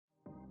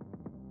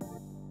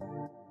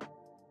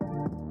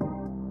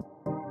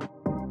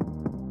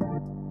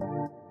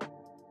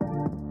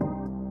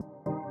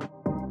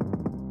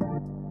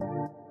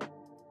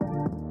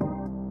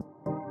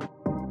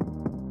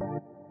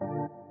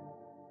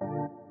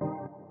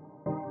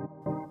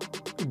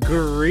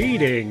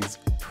Greetings,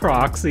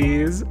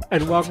 proxies,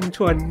 and welcome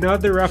to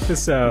another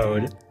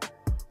episode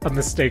of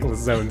Mistakeless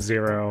Zone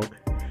Zero,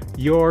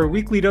 your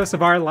weekly dose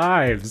of our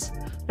lives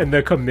and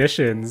the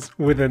commissions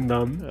within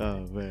them.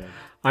 Oh, man.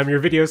 I'm your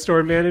video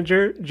store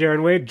manager,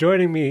 Jaren Wade.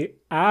 Joining me,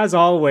 as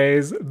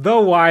always, the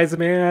wise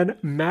man,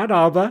 Matt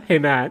Alba. Hey,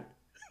 Matt.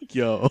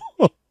 Yo.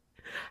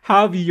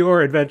 How have your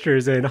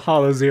adventures in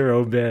Hollow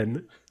Zero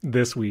been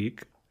this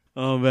week?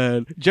 Oh,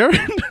 man.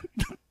 Jaren,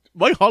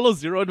 my Hollow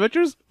Zero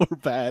adventures were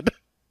bad.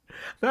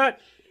 Matt,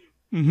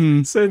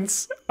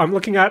 since I'm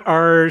looking at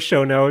our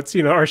show notes,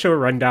 our show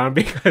rundown,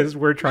 because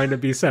we're trying to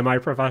be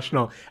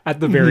semi-professional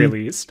at the very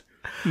least,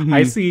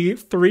 I see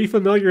 3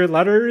 familiar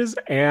letters,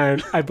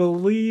 and I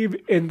believe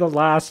in the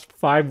last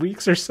 5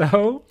 weeks or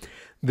so,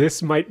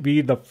 this might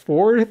be the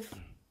 4th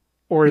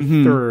or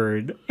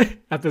 3rd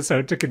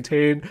episode to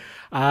contain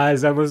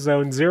Zenloss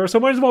Zone Zero. So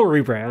might as well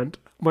rebrand.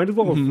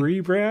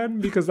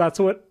 Rebrand, because that's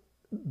what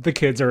the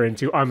kids are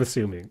into, I'm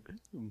assuming.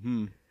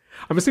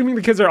 I'm assuming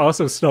the kids are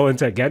also still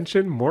into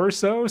Genshin more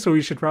so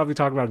we should probably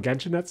talk about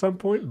Genshin at some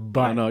point.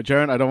 But no,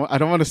 Jaren, I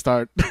don't want to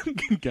start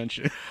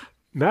Genshin.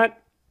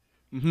 Matt,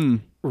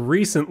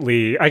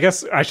 recently, I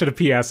guess I should have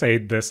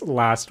PSA'd this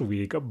last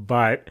week,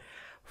 but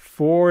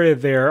for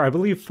their, I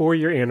believe,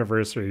 4-year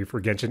anniversary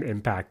for Genshin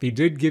Impact, they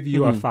did give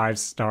you a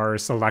 5-star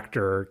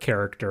selector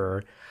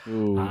character,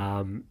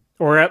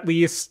 or at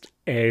least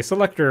a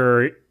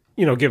selector,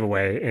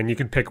 giveaway, and you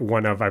can pick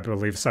one of, I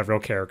believe, several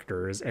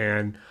characters.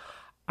 And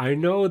I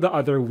know the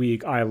other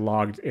week I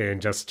logged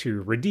in just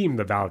to redeem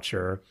the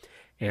voucher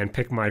and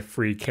pick my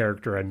free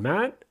character. And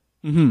Matt,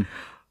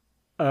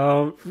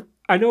 I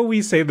know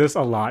we say this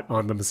a lot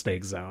on the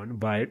Mistake Zone,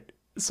 but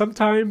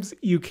sometimes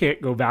you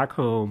can't go back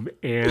home.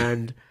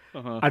 And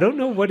I don't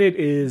know what it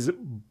is,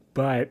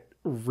 but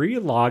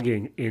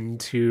relogging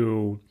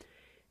into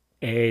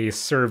a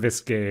service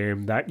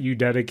game that you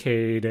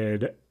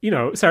dedicated,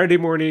 Saturday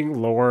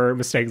morning lore,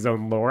 Mistake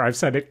Zone lore, I've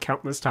said it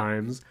countless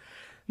times,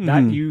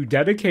 that you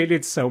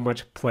dedicated so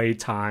much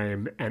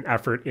playtime and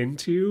effort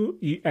into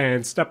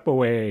and step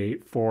away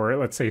for,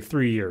 let's say,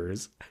 3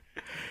 years.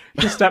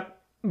 You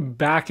step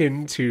back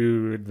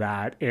into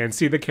that and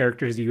see the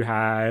characters you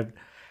had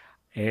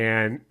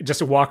and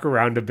just walk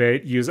around a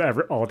bit, use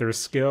all their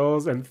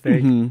skills and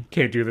think,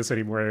 can't do this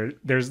anymore.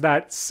 There's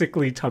that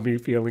sickly tummy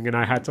feeling, and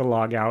I had to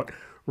log out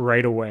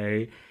right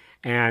away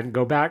and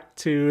go back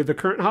to the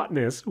current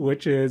hotness,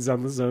 which is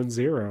on the Zone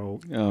Zero.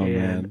 Oh,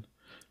 and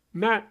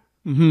Matt,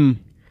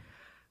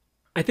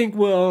 I think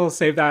we'll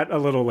save that a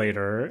little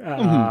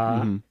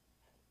later.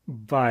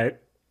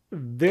 But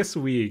this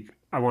week,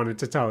 I wanted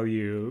to tell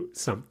you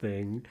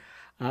something.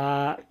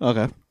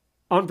 Okay.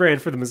 On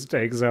brand for the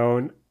Mistake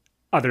Zone,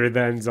 other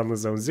than Zenloss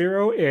Zone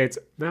Zero, it's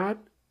Matt.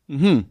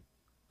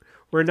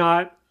 We're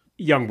not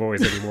young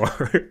boys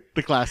anymore.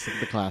 The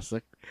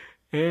classic.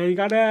 And I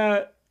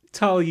gotta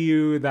tell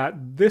you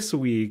that this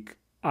week,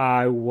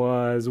 I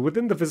was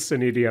within the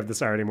vicinity of the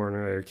Saturday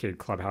Morning Arcade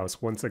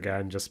Clubhouse once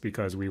again, just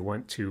because we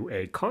went to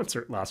a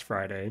concert last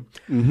Friday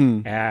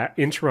in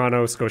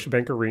Toronto,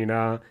 Scotiabank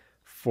Arena,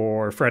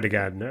 for Fred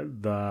again,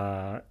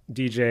 the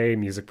DJ,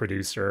 music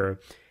producer.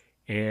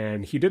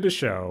 And he did a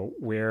show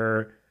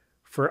where,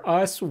 for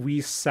us,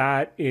 we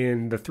sat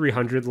in the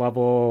 300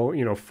 level,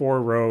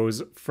 4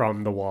 rows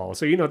from the wall.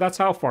 So, that's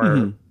how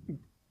far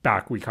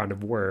back we kind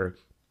of were.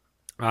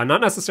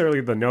 Not necessarily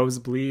the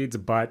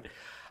nosebleeds, but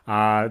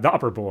the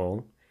upper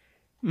bowl.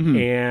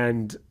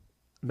 And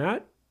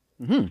Matt,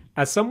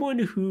 as someone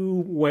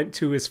who went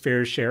to his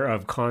fair share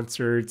of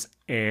concerts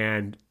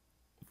and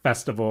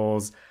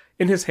festivals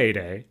in his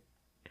heyday,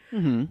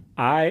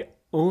 I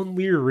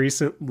only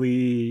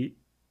recently,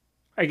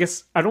 I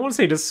guess, I don't want to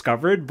say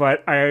discovered,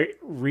 but I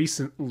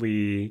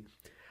recently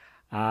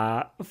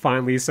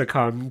finally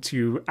succumbed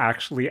to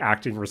actually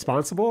acting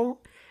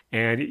responsible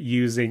and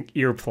using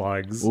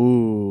earplugs.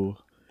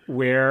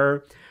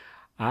 Where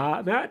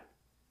Matt,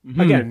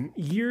 again,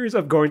 years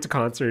of going to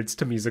concerts,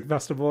 to music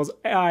festivals,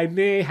 I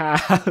may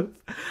have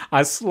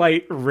a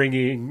slight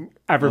ringing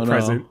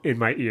ever-present in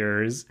my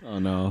ears. Oh,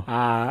 no.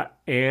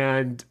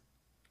 And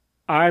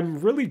I'm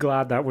really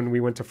glad that when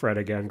we went to Fred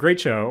again, great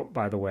show,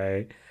 by the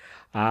way,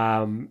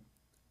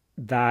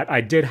 that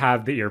I did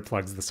have the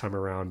earplugs this time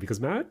around, because,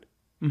 Matt,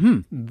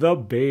 the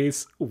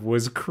bass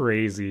was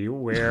crazy,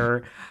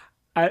 where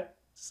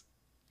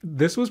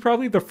this was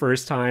probably the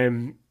first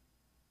time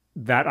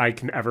that I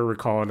can ever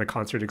recall in a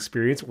concert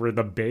experience where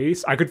the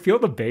bass, I could feel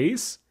the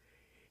bass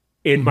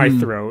in my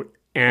throat.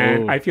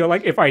 And I feel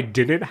like if I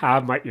didn't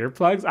have my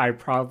earplugs, I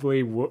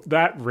probably would,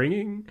 that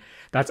ringing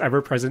that's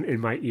ever present in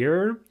my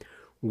ear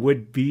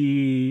would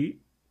be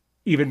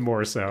even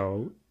more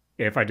so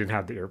if I didn't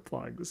have the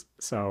earplugs.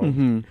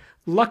 So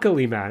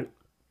luckily, Matt,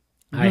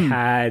 I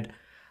had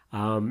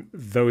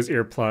those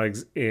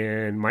earplugs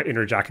in my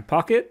inner jacket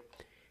pocket,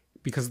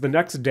 because the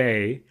next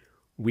day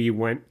we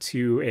went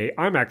to a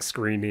IMAX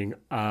screening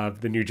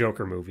of the new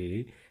Joker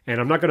movie.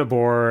 And I'm not going to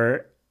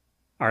bore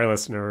our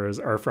listeners,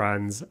 our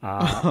friends,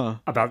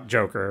 about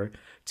Joker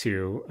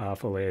to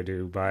Folie à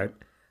Deux. But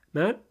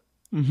Matt,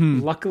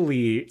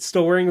 luckily,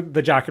 still wearing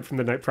the jacket from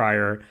the night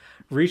prior,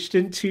 reached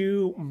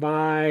into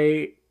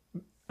my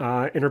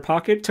inner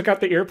pocket, took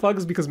out the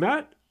earplugs because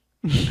Matt,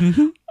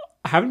 I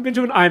haven't been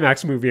to an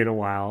IMAX movie in a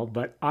while,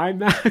 but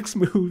IMAX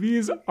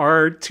movies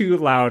are too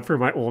loud for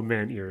my old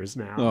man ears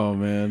now. Oh,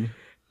 man.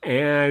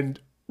 And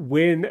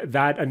when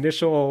that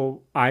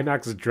initial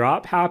IMAX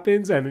drop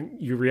happens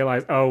and you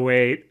realize, oh,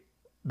 wait,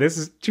 this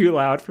is too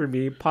loud for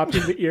me, popped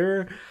in the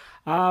ear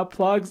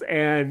plugs,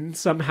 and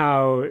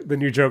somehow the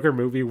new Joker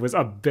movie was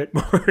a bit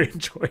more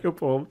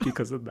enjoyable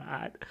because of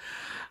that.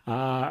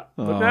 But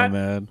Matt,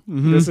 man.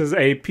 This is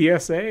a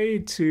PSA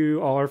to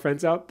all our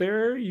friends out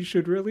there. You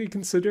should really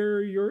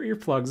consider your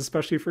earplugs,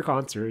 especially for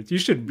concerts. You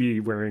should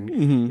be wearing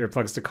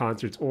earplugs to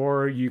concerts,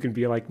 or you can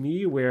be like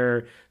me,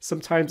 where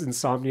sometimes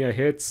insomnia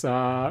hits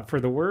for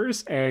the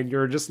worst, and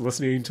you're just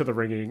listening to the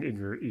ringing in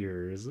your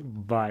ears.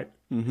 But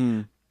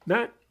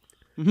Matt,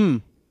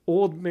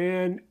 old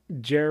man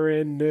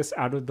Jaren-ness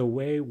out of the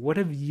way, what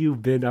have you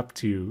been up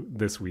to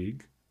this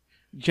week?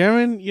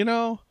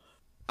 Jaren,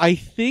 I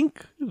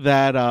think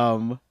that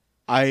I'm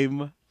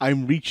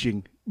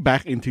reaching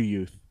back into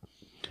youth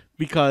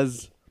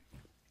because,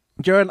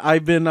 Jaren,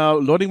 I've been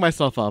loading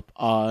myself up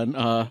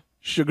on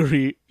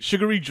sugary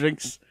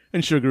drinks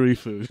and sugary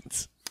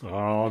foods.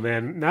 Oh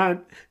man,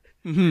 not.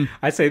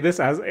 I say this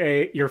as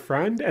your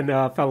friend and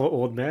a fellow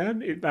old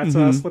man. That's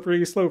a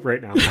slippery slope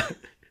right now.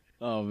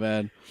 Oh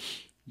man,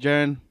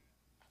 Jaren,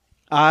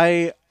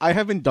 I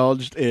have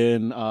indulged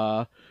in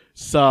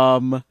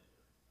some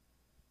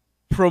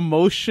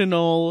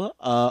promotional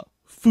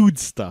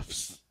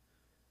foodstuffs.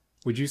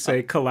 Would you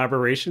say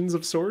collaborations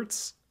of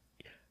sorts?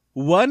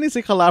 One is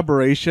a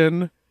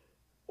collaboration.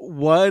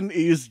 One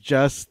is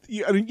just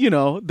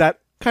that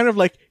kind of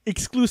like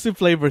exclusive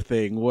flavor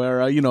thing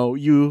where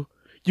you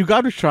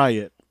got to try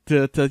it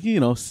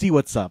to see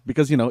what's up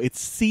because it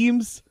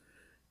seems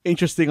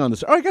interesting on the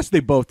surface. Or I guess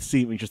they both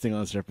seem interesting on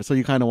the surface, so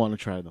you kind of want to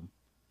try them.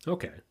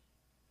 Okay.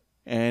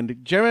 And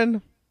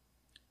Jaren,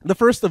 the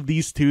first of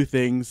these two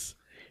things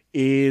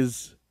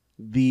is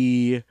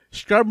the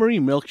strawberry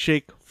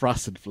milkshake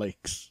frosted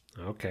flakes.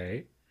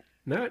 Okay.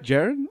 Not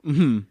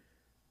Jaren?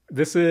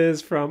 This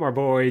is from our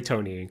boy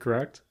Tony,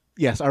 correct?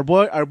 Yes, our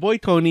boy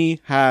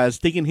Tony has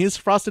taken his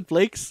frosted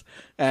flakes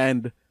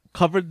and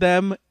covered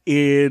them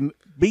in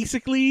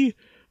basically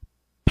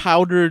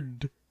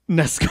powdered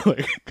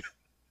Nesquik.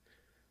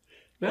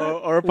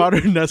 or a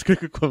powdered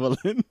Nesquik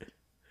equivalent.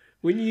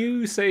 When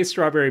you say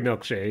strawberry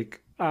milkshake,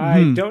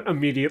 I don't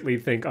immediately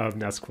think of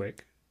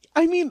Nesquik.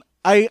 I mean,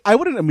 I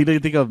wouldn't immediately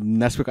think of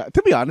Nesquik.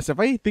 To be honest, if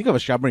I think of a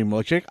strawberry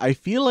milkshake, I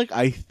feel like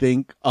I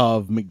think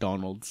of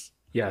McDonald's.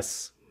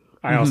 Yes.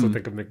 I also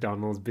think of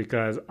McDonald's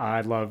because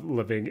I love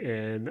living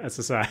in a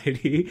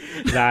society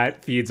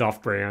that feeds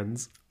off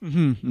brands.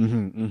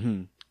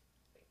 Jaren,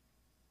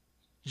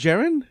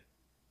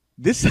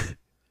 this is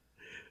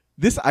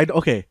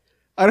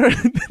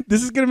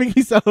gonna make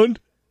me sound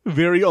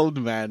very old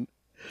man.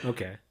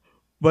 Okay.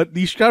 But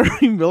the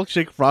strawberry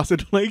milkshake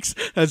frosted flakes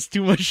has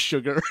too much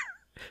sugar.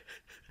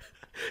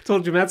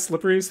 Told you, Matt,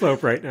 slippery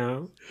slope right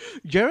now.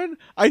 Jaren,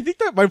 I think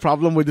that my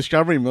problem with the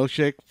strawberry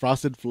milkshake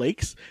frosted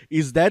flakes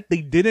is that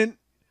they didn't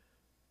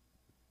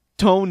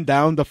tone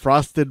down the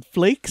frosted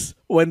flakes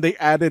when they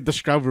added the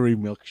strawberry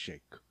milkshake.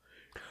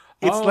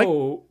 It's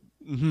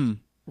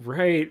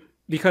right.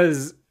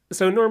 Because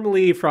so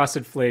normally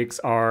frosted flakes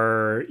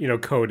are,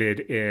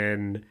 coated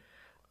in,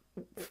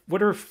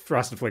 what are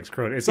frosted flakes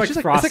coated? It's like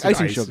frosted it's like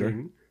icing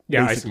sugar.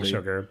 Yeah, basically. icing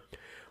sugar.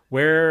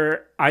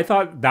 Where I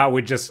thought that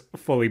would just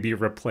fully be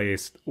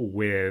replaced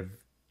with,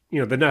 the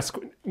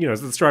Nesquik,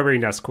 the strawberry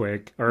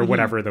Nesquik or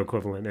whatever the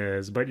equivalent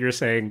is. But you're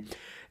saying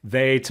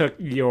they took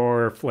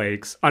your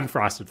flakes,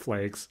 unfrosted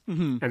flakes,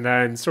 and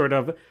then sort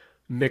of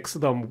mixed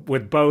them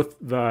with both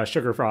the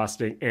sugar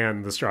frosting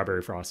and the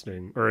strawberry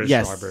frosting or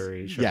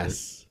strawberry sugar.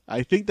 Yes,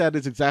 I think that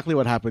is exactly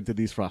what happened to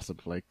these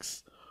frosted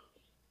flakes.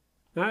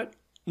 That's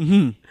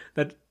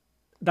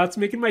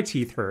making my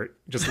teeth hurt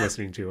just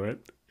listening to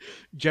it.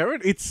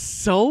 Jared, it's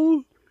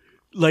so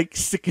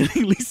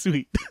sickeningly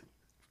sweet.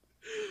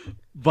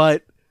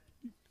 But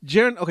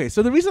Jared, okay,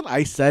 so the reason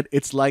I said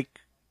it's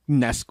like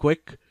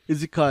Nesquik is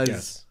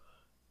because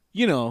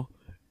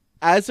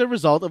as a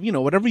result of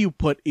whatever you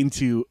put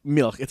into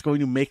milk, it's going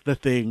to make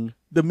the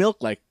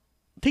milk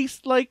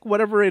taste like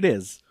whatever it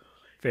is.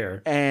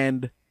 Fair.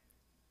 And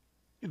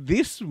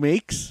this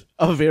makes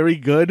a very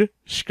good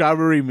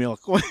strawberry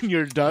milk when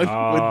you're done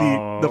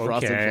with the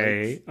frosted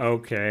flakes.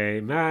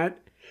 Okay, Matt.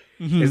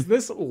 Is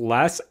this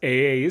less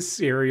a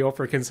cereal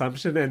for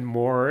consumption and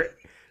more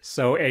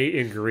so a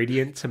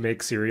ingredient to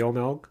make cereal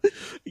milk?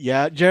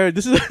 Yeah, Jared,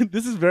 this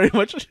is very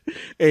much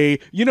I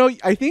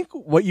think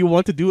what you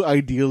want to do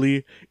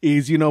ideally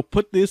is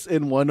put this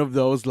in one of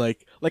those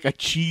like a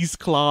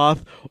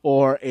cheesecloth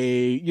or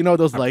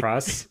those a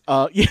press?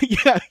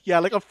 yeah,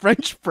 like a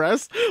French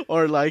press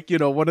or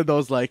one of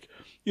those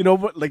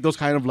those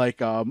kind of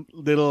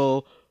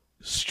little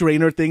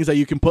strainer things that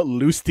you can put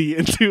loose tea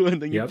into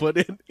and then you put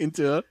it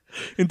into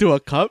a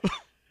cup.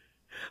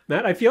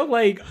 Matt, I feel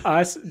like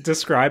us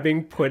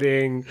describing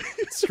putting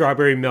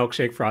strawberry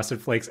milkshake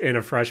frosted flakes in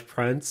a fresh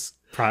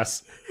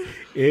press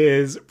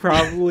is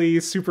probably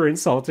super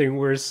insulting,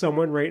 where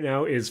someone right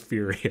now is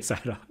furious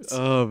at us.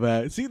 Oh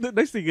man! See, the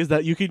nice thing is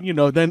that you can,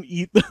 then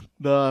eat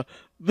the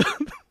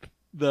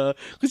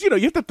because you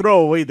have to throw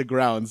away the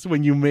grounds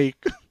when you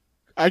make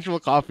actual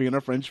coffee in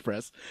a French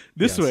press.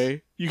 This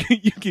way, you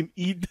can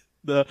eat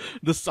the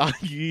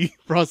soggy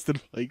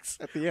frosted flakes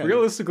at the end.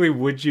 Realistically,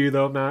 would you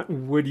though, Matt?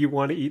 Would you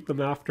want to eat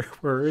them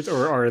afterwards,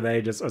 or are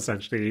they just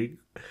essentially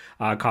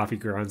coffee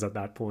grounds at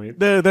that point?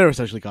 They're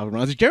essentially coffee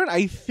grounds. Jaren,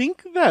 I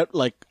think that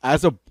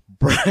as a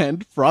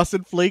brand,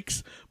 Frosted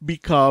Flakes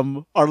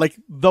are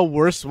the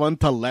worst one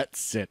to let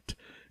sit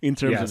in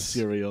terms of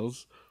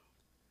cereals.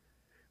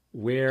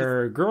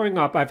 Where growing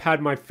up, I've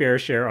had my fair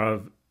share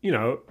of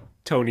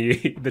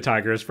Tony the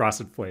Tiger's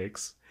Frosted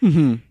Flakes,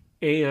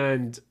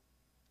 and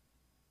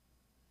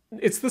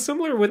it's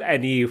similar with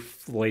any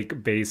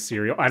flake-based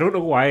cereal. I don't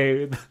know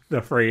why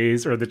the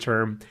phrase or the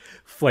term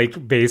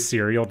flake-based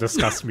cereal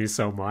disgusts me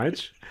so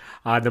much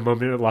the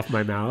moment it left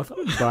my mouth.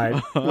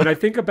 But when I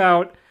think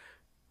about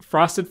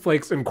Frosted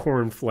Flakes and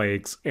Corn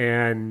Flakes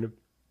and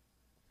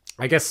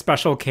I guess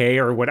Special K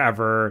or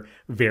whatever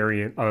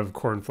variant of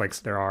Corn Flakes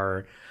there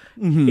are,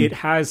 it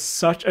has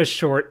such a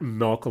short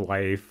milk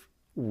life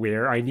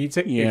where I need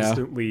to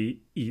instantly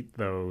eat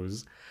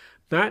those.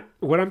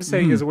 What I'm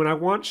saying is when I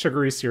want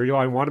sugary cereal,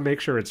 I want to make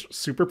sure it's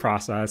super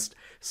processed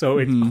so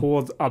it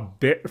cools a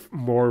bit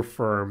more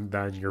firm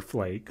than your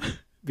flake,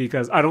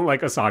 because I don't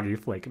like a soggy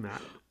flake,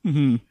 Matt.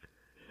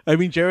 I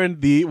mean,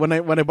 Jaren, when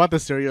I bought the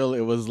cereal,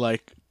 it was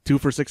 2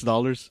 for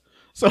 $6.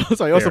 So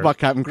I also bought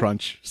Captain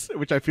Crunch,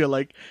 which I feel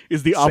like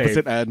is the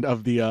opposite end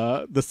of the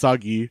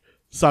soggy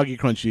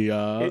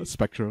crunchy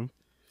spectrum.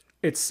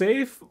 It's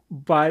safe,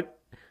 but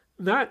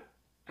not.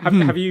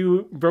 Have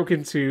you broken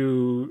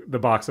into the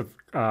box of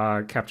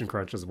Captain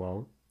Crunch as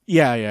well?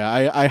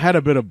 Yeah. I had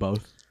a bit of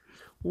both.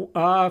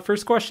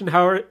 First question: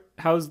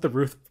 how's the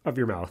roof of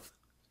your mouth?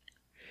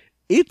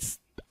 It's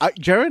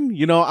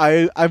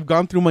Jaren. I've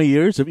gone through my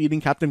years of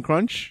eating Captain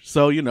Crunch,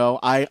 so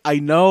I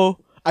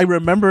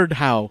remembered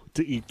how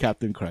to eat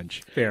Captain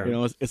Crunch. Fair.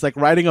 It's like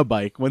riding a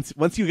bike.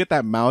 Once you get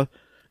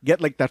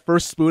that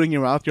first spoon in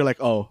your mouth, you're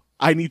like, oh,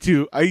 I need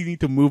to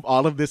move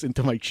all of this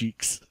into my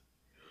cheeks.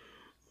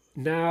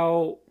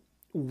 Now,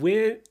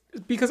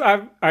 because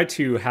I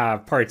too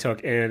have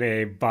partook in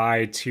a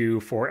buy two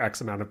for X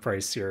amount of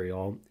price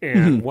cereal,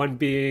 and one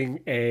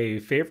being a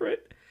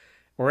favorite,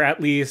 or at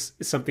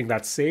least something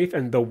that's safe,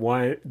 and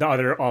the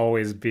other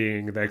always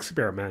being the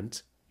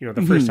experiment,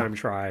 the first time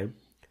try,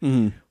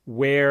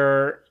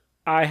 where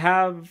I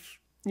have,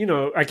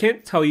 I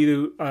can't tell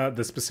you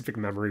the specific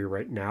memory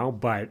right now,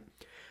 but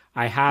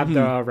I have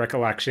the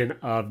recollection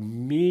of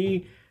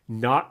me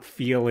not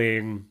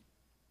feeling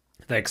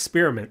the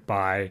experiment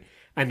buy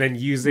and then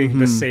using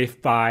the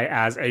safe buy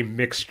as a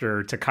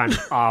mixture to kind of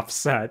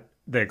offset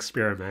the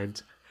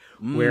experiment,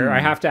 where I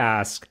have to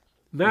ask,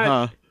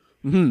 Matt,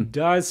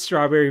 does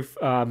strawberry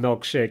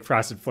milkshake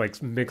Frosted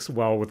Flakes mix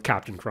well with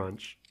Captain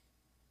Crunch?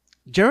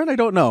 Jaren, I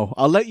don't know.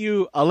 I'll let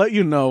you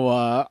know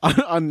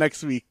on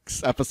next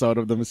week's episode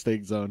of the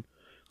Mistake Zone,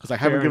 because I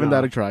haven't given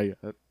that a try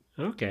yet.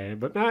 Okay,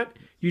 but Matt,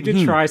 you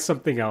did try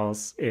something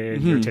else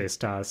in your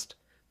taste test.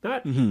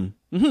 Matt,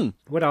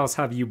 what else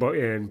have you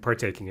been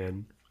partaking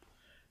in?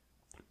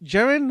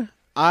 Jaren,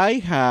 I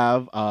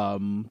have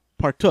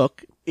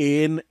partook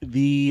in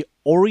the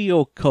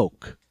Oreo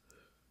Coke.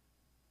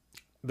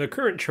 The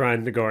current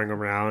trend going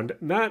around,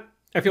 Matt,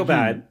 I feel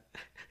bad.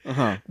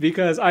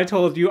 Because I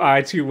told you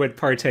I too would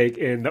partake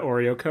in the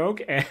Oreo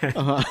Coke, and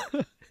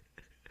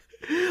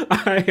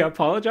I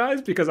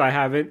apologize because I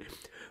haven't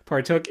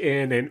partook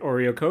in an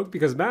Oreo Coke,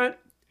 because Matt,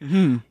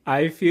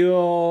 I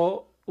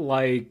feel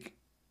like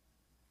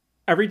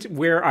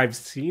everywhere I've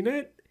seen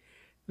it,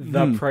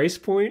 the price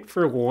point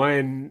for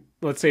one,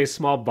 let's say,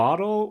 small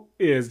bottle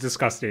is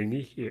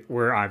disgusting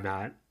where I'm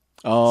at.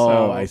 Oh,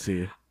 so I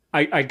see.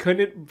 I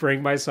couldn't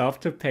bring myself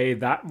to pay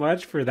that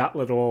much for that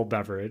little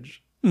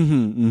beverage.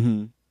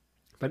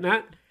 But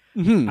Matt,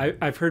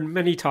 I've heard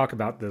many talk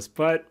about this,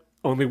 but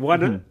only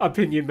one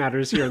opinion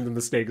matters here in the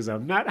Mistake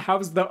Zone. Matt,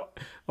 how's the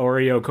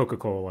Oreo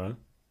Coca-Cola?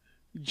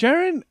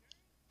 Jaren,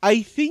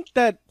 I think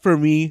that for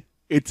me,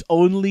 it's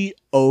only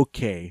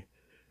okay.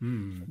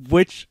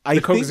 Which I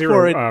think Coke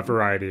Zero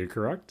variety,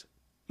 correct?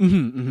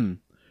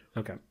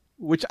 Okay.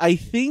 Which I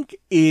think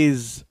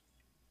is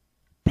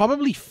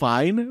probably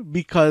fine,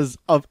 because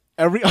of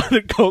every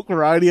other Coke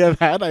variety I've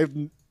had, I've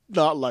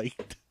not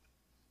liked.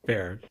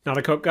 Fair. Not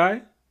a Coke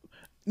guy?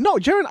 No,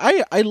 Jaren,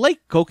 I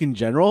like Coke in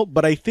general,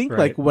 but I think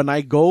when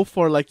I go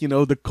for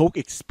the Coke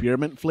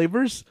experiment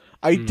flavors,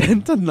 I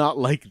tend to not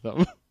like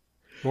them.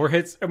 More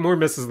hits, more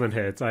misses than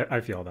hits.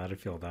 I feel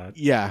that.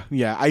 Yeah.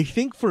 I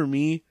think for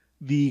me,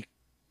 the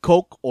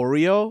Coke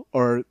Oreo,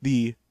 or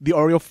the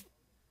Oreo...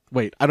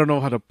 Wait, I don't know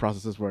how to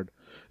process this word.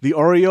 The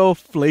Oreo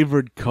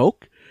flavored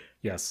Coke,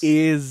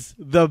 is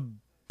the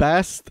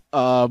best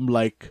of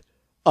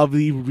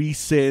the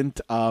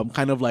recent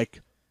kind of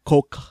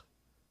Coke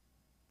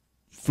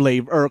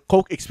flavor or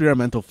Coke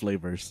experimental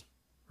flavors.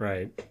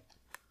 Right.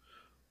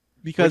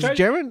 Because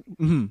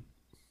Jaren...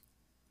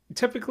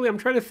 Typically, I'm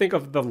trying to think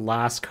of the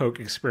last Coke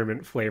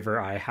experiment flavor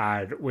I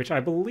had, which I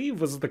believe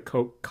was the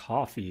Coke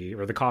coffee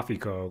or the coffee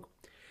Coke.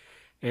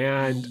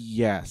 And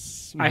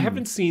yes, I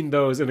haven't seen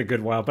those in a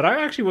good while, but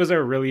I actually was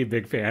a really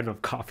big fan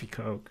of coffee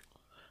Coke.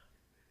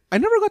 I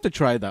never got to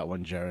try that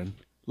one, Jaren.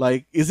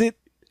 Like, is it...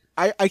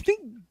 I think...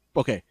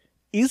 Okay.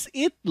 Is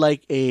it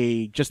like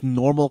a just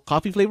normal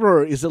coffee flavor,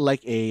 or is it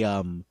like a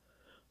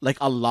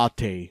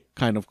latte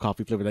kind of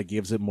coffee flavor that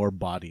gives it more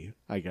body,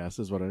 I guess,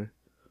 is what I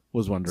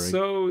was wondering.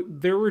 So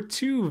there were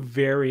two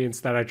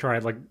variants that I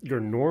tried, like your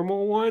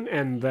normal one,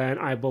 and then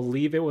I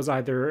believe it was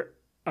either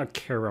a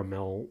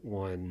caramel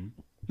one.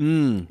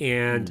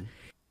 And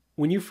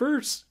when you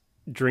first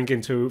drink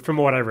into, from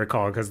what I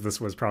recall, because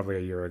this was probably a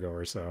year ago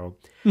or so,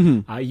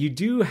 you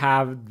do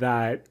have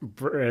that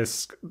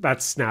brisk, that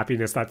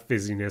snappiness, that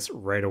fizziness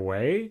right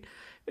away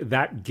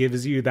that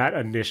gives you that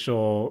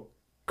initial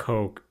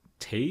Coke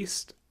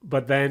taste,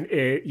 but then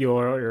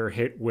you're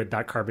hit with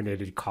that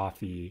carbonated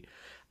coffee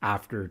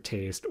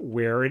aftertaste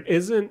where it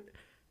isn't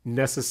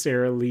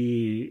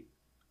necessarily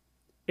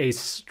a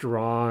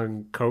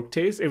strong Coke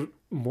taste. It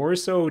more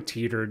so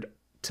teetered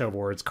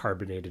towards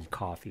carbonated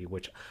coffee,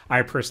 which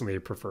I personally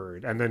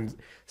preferred. And then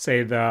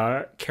say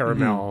the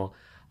caramel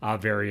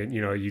variant,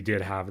 you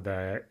did have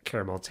the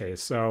caramel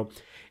taste. So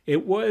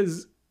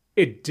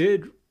it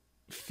did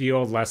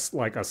feel less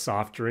like a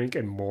soft drink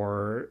and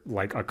more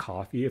like a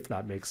coffee, if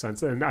that makes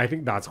sense. And I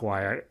think that's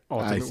why I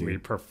ultimately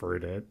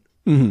preferred it.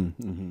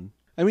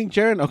 I mean,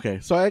 Jaren, okay,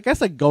 so I guess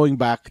like going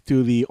back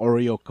to the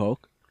Oreo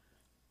Coke,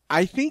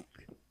 I think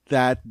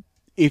that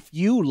if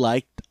you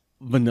liked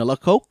vanilla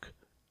Coke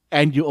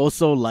and you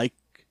also like,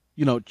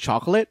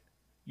 chocolate,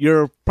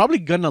 you're probably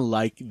gonna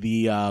like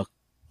the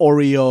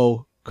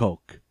Oreo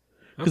Coke.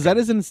 Because that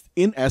is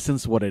in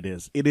essence what it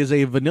is. It is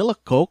a vanilla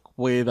Coke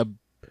with a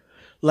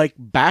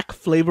back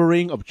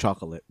flavoring of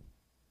chocolate.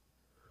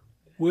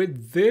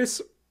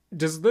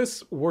 Does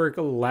this work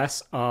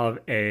less of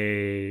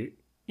a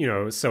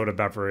soda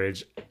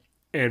beverage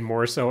and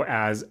more so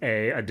as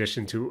a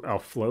addition to a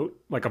float,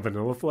 like a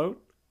vanilla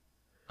float?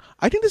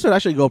 I think this would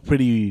actually go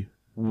pretty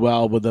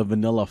well with a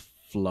vanilla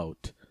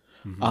float.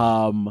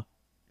 Kind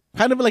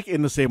of like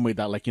in the same way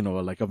that like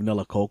a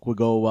vanilla Coke would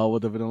go well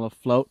with a vanilla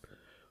float.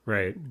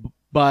 Right.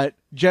 But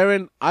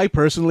Jaren, I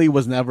personally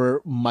was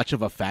never much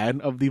of a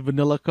fan of the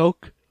vanilla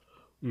Coke,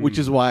 which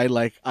is why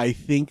I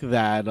think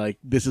that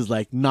this is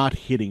not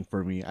hitting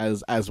for me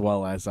as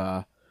well as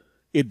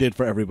it did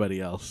for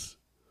everybody else.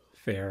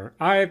 Fair.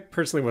 I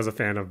personally was a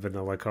fan of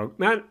vanilla Coke.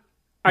 Matt,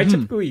 I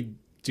typically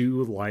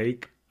do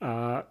like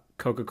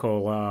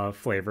Coca-Cola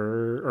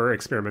flavor or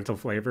experimental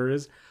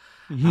flavors,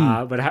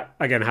 but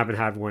again, haven't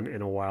had one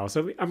in a while.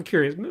 So I'm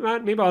curious.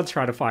 Matt, maybe I'll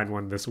try to find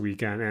one this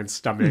weekend and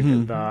stomach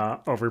the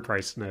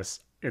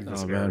overpricedness in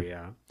this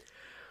area.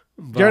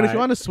 Jared, if you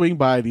want to swing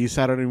by the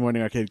Saturday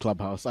Morning Arcade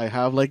Clubhouse, I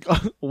have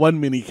one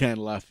mini can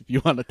left if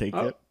you want to take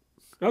it.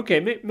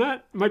 Okay,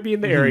 Matt might be in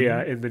the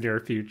area in the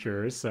near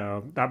future,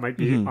 so that might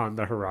be on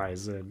the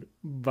horizon.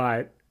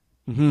 But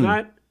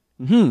Matt,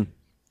 you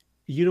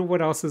know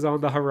what else is on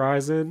the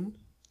horizon?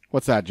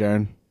 What's that,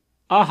 Jaren?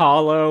 A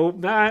hollow,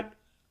 Matt.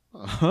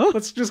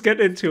 Let's just get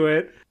into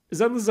it.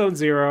 Zenloss Zone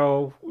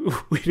Zero.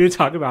 We did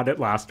talk about it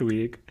last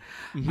week,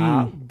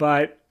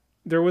 but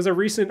there was a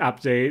recent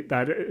update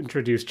that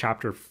introduced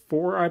Chapter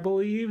 4, I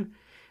believe,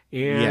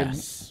 and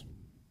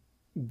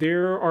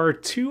there are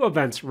 2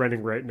 events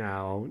running right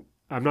now.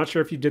 I'm not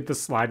sure if you did the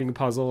sliding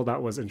puzzle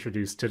that was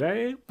introduced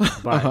today,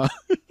 but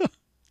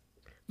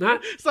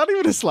it's not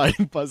even a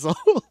sliding puzzle.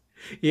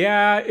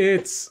 Yeah,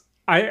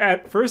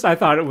 at first I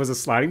thought it was a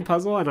sliding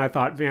puzzle, and I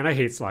thought, man, I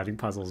hate sliding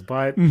puzzles.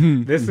 But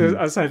this is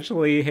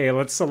essentially, hey,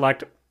 let's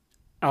select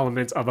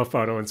elements of a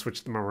photo and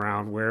switch them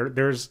around, where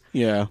there's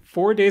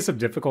 4 days of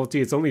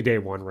difficulty. It's only day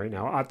 1 right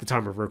now at the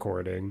time of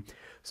recording.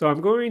 So I'm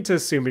going to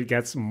assume it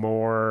gets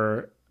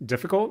more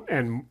difficult,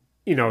 and,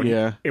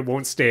 it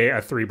won't stay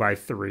a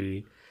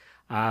 3x3.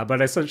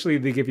 But essentially,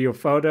 they give you a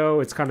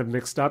photo. It's kind of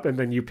mixed up, and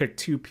then you pick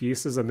 2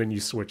 pieces, and then you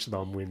switch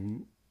them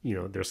when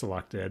they're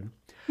selected.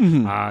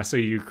 So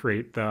you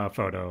create the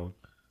photo.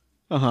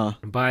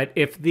 But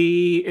if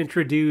they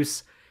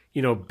introduce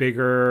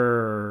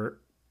bigger,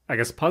 I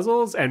guess,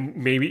 puzzles and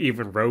maybe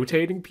even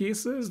rotating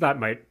pieces, that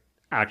might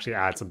actually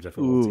add some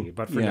difficulty.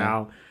 But for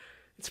now,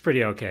 it's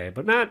pretty okay.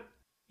 But not.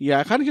 Yeah,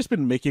 I kind of just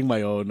been making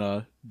my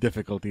own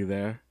difficulty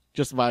there,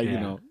 just by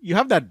you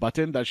have that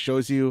button that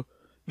shows you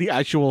the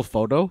actual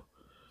photo.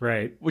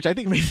 Right. Which I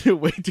think makes it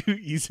way too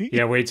easy.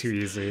 Yeah, way too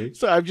easy.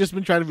 So I've just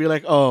been trying to be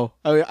like,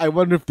 I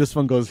wonder if this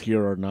one goes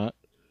here or not.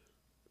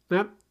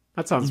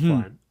 That sounds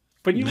fun.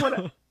 But you know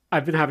what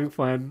I've been having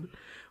fun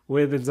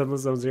with in Zenloss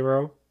Zone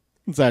Zero?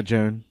 What's that,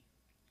 Jaren?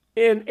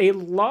 In a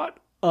lot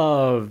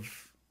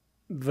of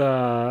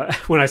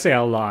when I say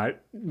a lot,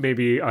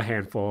 maybe a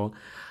handful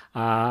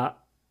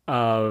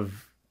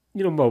of,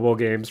 mobile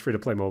games,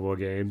 free-to-play mobile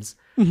games,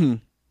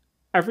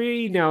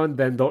 every now and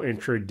then they'll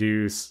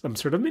introduce some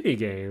sort of mini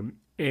game.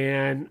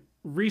 And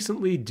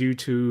recently, due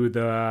to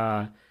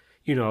the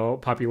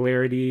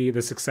popularity,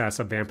 the success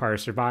of Vampire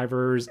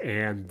Survivors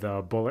and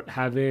the bullet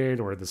heaven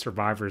or the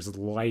survivors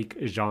like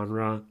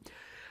genre,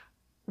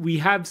 we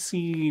have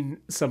seen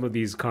some of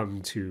these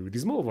come to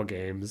these mobile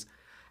games.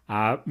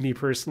 Me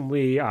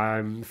personally,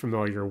 I'm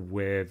familiar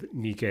with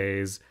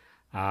Nikkei's,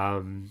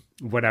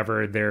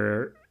 whatever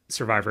their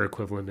survivor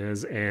equivalent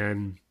is,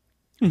 and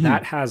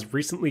that has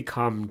recently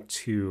come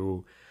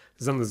to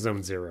Zenloss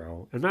Zone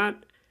Zero. And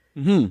that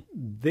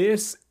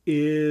this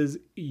is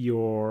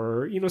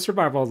your,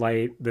 survival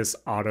light, this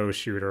auto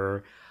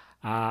shooter.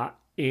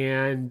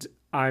 And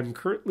I'm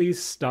currently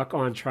stuck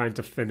on trying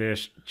to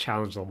finish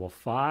challenge level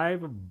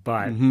 5,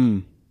 but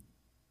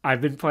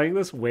I've been playing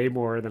this way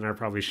more than I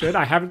probably should.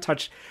 I haven't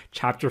touched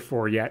chapter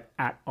 4 yet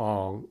at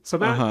all. So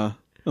Matt,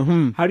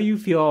 how do you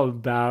feel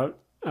about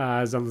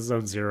Zenloss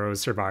Zone Zero's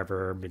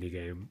survivor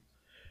minigame?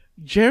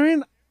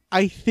 Jaren,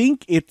 I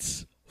think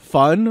it's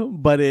fun,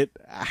 but it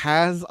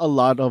has a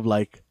lot of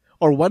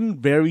or one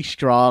very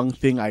strong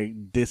thing I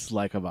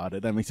dislike about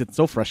it that makes it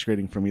so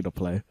frustrating for me to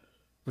play.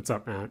 What's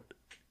up, Matt?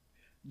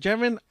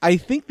 Jaren, I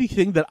think the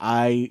thing that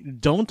I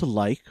don't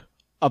like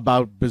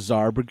about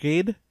Bizzare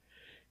Brigade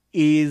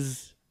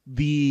is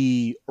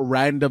the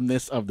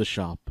randomness of the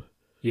shop.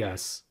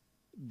 Yes.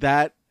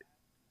 That,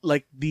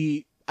 I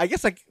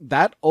guess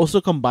that also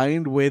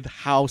combined with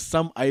how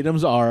some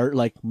items are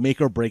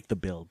make or break the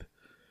build.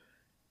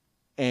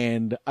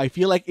 And I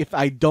feel like if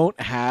I don't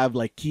have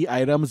key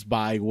items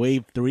by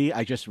wave 3,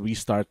 I just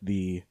restart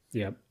the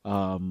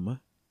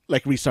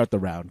restart the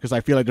round because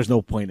I feel like there's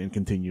no point in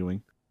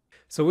continuing.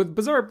 So with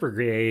Bizzare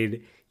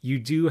Brigade, you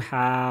do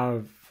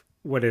have,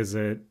 what is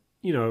it,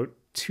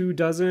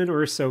 24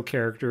 or so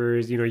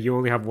characters. You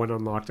only have one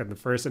unlocked in the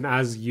first. And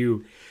as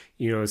you,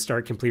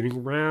 start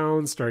completing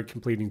rounds, start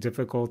completing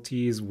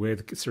difficulties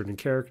with certain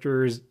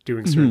characters,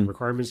 doing certain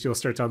requirements, you'll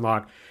start to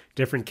unlock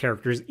different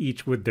characters,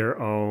 each with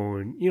their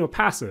own,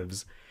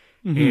 passives.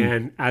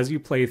 And as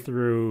you play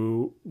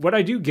through, what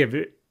I do give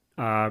it,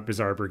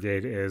 Bizzare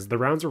Brigade, is the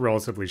rounds are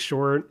relatively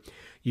short.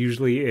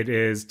 Usually it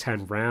is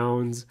 10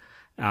 rounds.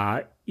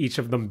 Each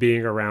of them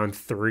being around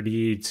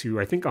 30 to,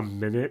 I think, a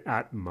minute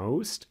at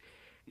most.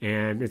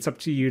 And it's up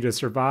to you to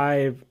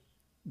survive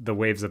the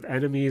waves of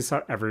enemies.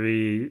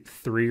 Every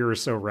 3 or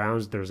so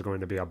rounds, there's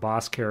going to be a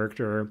boss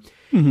character.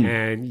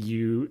 And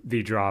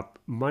they drop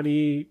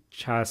money,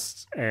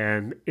 chests,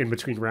 and in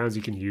between rounds,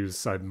 you can use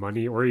said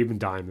money or even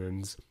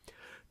diamonds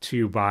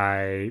to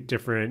buy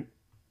different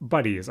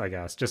buddies, I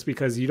guess. Just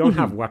because you don't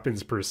have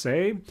weapons per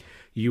se,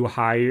 you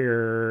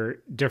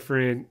hire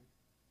different,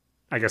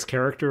 I guess,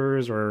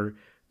 characters, or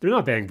they're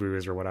not bang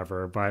boos or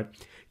whatever, but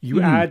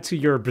you add to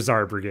your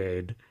Bizzare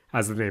Brigade,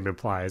 as the name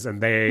implies,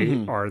 and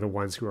they are the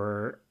ones who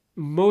are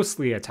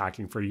mostly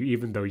attacking for you,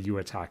 even though you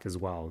attack as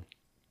well.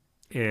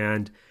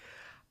 And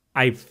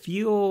I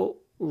feel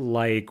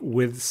like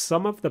with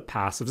some of the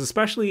passives,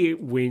 especially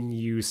when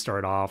you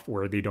start off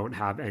where they don't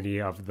have any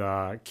of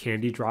the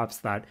candy drops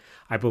that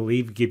I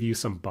believe give you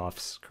some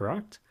buffs,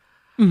 correct?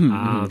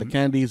 The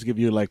candies give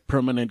you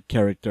permanent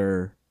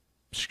character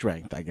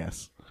strength, I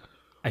guess.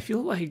 I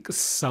feel like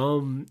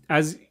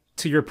as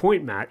to your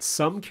point, Matt,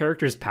 some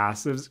characters'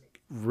 passives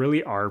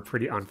really are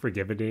pretty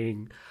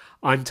unforgiving.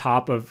 On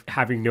top of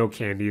having no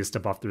candies to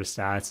buff their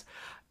stats,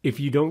 if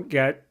you don't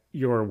get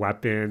your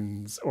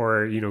weapons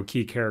or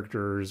key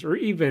characters or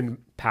even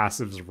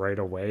passives right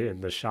away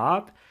in the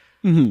shop,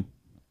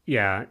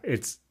 yeah,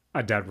 it's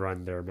a dead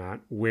run there,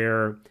 Matt.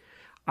 Where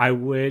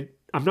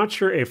I'm not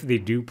sure if they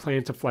do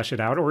plan to flesh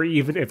it out or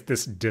even if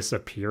this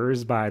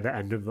disappears by the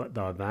end of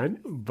the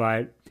event,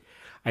 but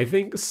I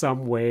think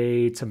some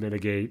way to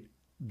mitigate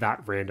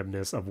that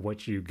randomness of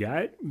what you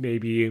get,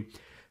 maybe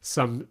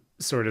some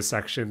sort of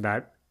section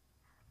that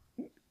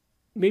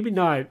maybe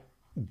not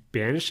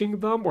banishing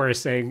them or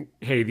saying,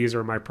 hey, these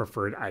are my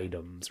preferred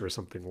items or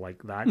something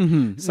like that.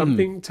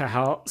 Something to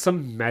help,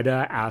 some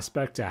meta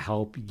aspect to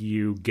help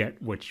you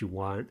get what you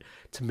want,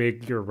 to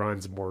make your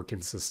runs more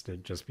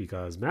consistent. Just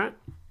because, Matt,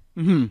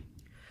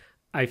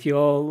 I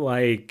feel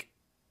like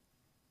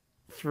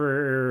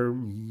for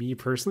me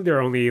personally, there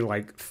are only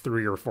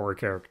 3 or 4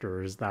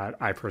 characters that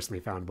I personally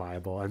found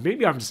viable. And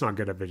maybe I'm just not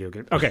good at video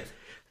games. Okay.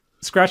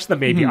 Scratch the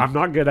maybe. I'm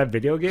not good at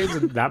video games,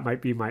 and that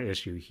might be my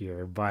issue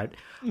here. But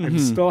I'm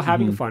still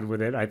having fun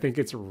with it. I think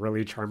it's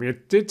really charming.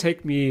 It did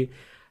take me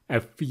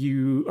a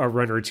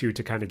run or two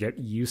to kind of get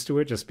used to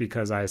it, just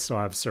because I still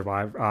have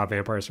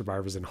Vampire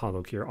Survivors and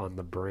Hollow Cure on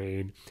the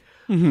brain.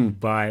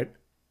 But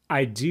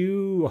I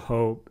do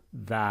hope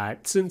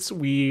that since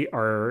we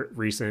are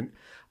recent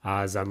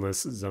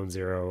Zenloss Zone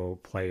Zero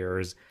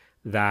players,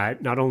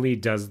 that not only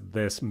does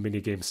this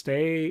minigame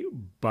stay,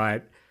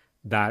 but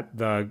that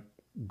the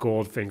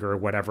Goldfinger,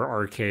 whatever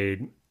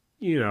arcade,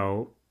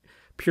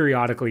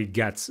 periodically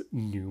gets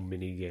new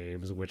mini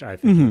games, which I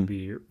think would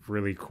be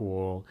really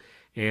cool.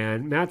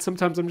 And Matt,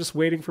 sometimes I'm just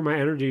waiting for my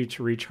energy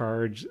to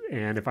recharge,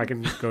 and if I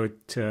can go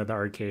to the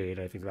arcade,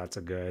 I think that's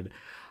a good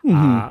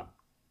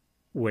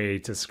way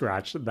to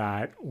scratch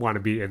that want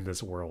to be in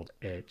this world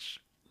itch.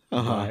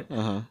 But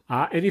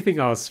anything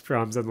else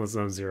from Zenloss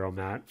Zone Zero,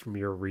 Matt, from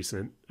your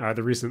recent,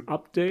 the recent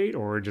update,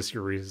 or just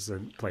your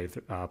recent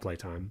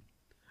playtime?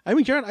 I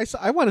mean, Jaren,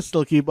 I want to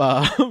still keep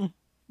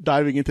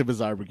diving into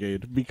Bizzare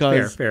Brigade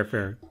because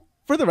Fair.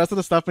 For the rest of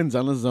the stuff in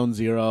Zenloss Zone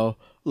Zero,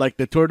 like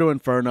the Tour de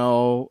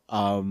Inferno,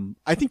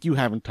 I think you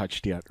haven't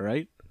touched yet,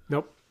 right?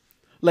 Nope.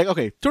 Like,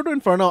 okay, Tour de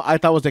Inferno, I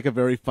thought was like a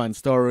very fun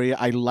story.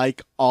 I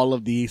like all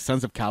of the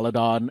Sons of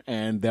Caledon,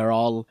 and they're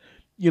all,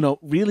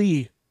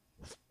 really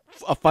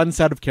a fun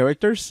set of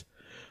characters.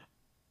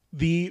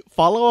 The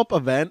follow-up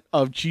event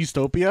of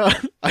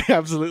Cheesetopia, I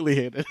absolutely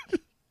hate it.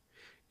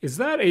 Is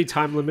that a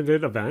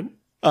time-limited event?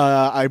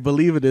 I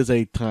believe it is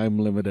a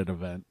time-limited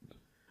event.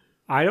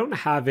 I don't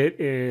have it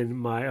in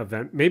my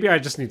event. Maybe I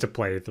just need to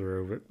play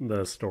through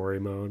the story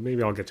mode.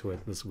 Maybe I'll get to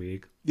it this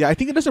week. Yeah, I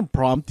think it doesn't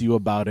prompt you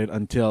about it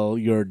until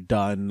you're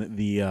done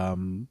the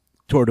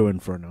Tour de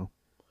Inferno.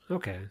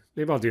 Okay.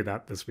 Maybe I'll do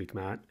that this week,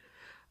 Matt.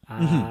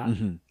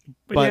 But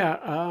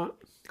yeah,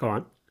 go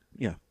on.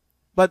 Yeah.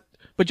 But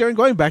Jaren,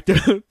 going back to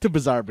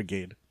Bizzare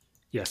Brigade.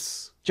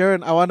 Yes.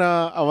 Jaren, I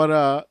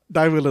wanna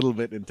dive a little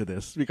bit into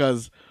this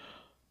because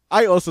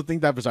I also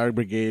think that Bizzare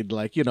Brigade,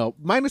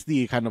 minus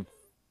the kind of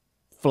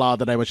flaw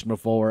that I mentioned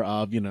before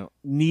of,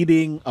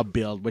 needing a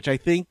build, which I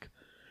think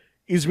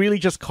is really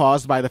just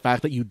caused by the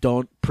fact that you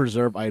don't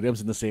preserve items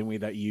in the same way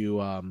that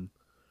you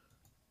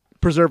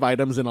preserve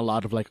items in a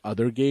lot of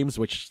other games,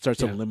 which starts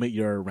to limit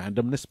your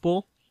randomness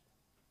pool.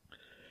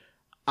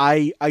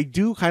 I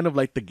do kind of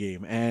like the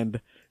game, and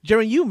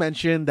Jaren, you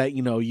mentioned that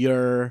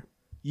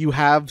you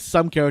have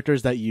some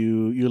characters that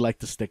you like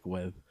to stick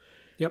with.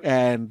 Yep.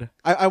 And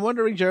I'm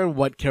wondering, Jaren,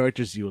 what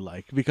characters you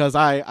like, because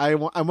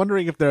I'm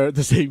wondering if they're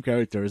the same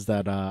characters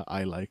that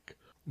I like.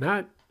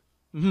 Matt,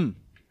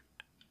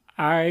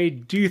 I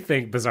do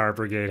think Bizzare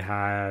Brigade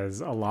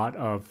has a lot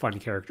of fun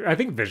characters. I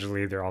think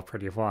visually they're all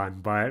pretty fun,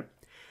 but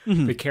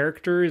the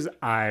characters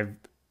I've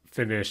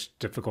finished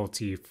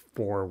difficulty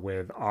 4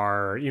 with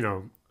are,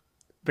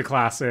 the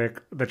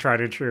classic, the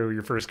tried and true,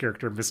 your first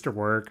character, Mr.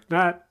 Work.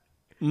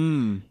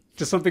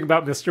 Just something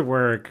about Mr.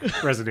 Work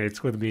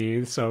resonates with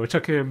me, so it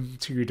took him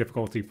to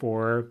difficulty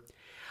 4.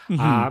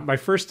 My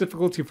first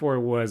difficulty 4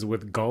 was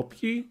with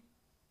Gulpy,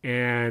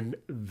 and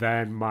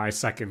then my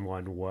second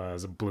one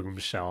was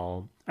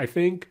Bloomshell. I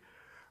think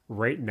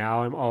right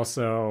now I'm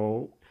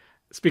also,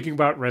 speaking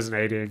about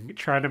resonating,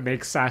 trying to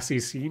make Sassy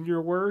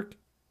Senior work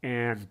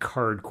and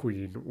Card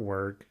Queen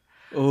work.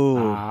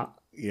 Oh,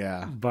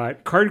 yeah.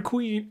 But Card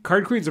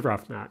Queen's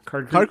rough, Matt.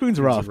 Card Queen's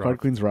rough. Card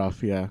Queen's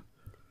rough, yeah.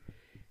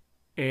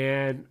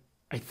 And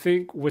I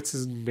think, what's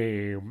his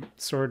name?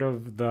 Sort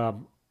of the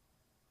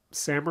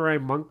samurai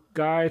monk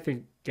guy, I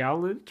think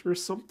Gallant or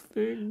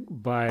something.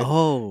 But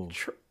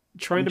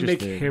trying to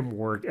make him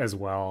work as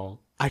well.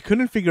 I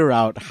couldn't figure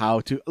out how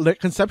to.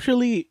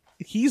 Conceptually,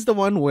 he's the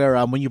one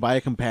where when you buy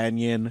a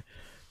companion,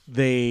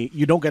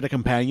 you don't get a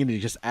companion, it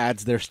just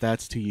adds their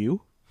stats to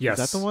you. Yes.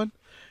 Is that the one?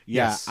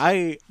 Yes.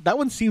 Yeah, that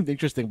one seemed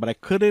interesting, but I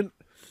couldn't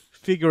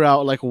figure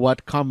out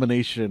what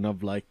combination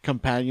of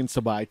companions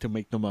to buy to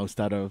make the most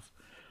out of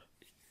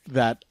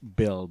that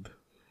build.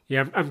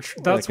 Yeah,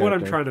 that's what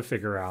I'm trying to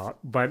figure out.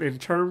 But in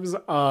terms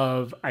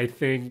of, I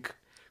think,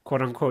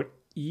 quote unquote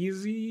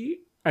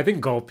easy, I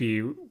think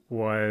Gulpy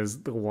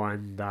was the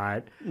one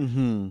that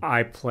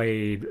I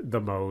played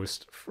the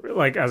most.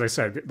 As I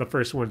said, the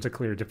first one to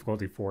clear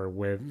difficulty 4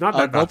 with. Not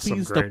that that's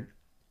some great. The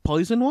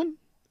poison one?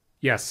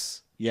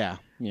 Yes. Yeah.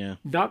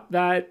 Not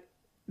that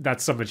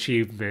that's some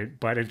achievement,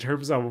 but in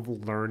terms of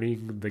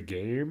learning the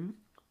game,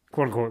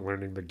 quote unquote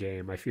learning the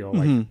game, I feel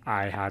like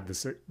I had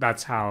this.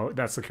 That's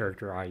the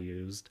character I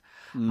used.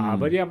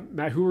 But yeah,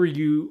 Matt,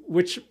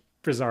 which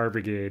Bizzare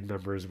Brigade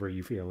members were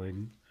you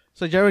feeling?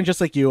 So Jaren,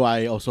 just like you,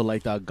 I also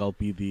liked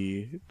Gulpy.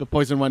 The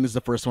poison one is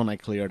the first one I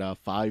cleared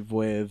 5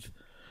 with.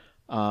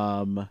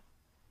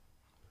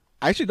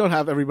 I actually don't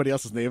have everybody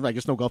else's name. I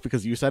just know Gulpy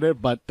because you said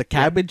it. But the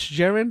cabbage,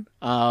 Jaren,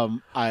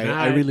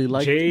 I really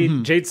like.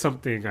 Jade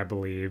something, I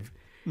believe.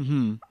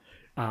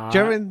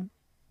 Jaren,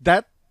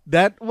 that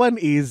one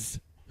is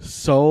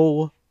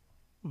so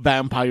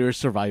Vampire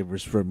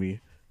Survivors for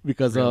me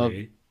because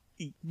really?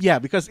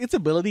 Because its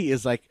ability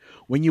is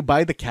when you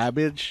buy the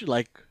cabbage,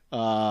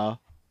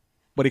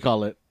 what do you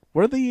call it?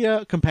 We're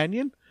the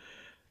companion.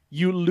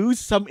 You lose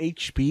some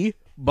HP,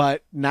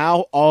 but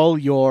now all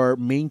your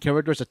main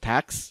character's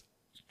attacks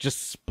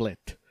just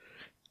split.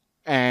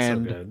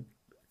 And so good.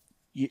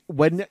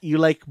 When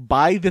you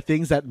buy the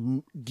things that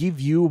give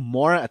you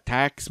more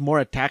attacks, more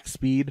attack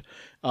speed,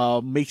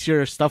 makes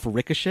your stuff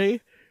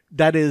ricochet,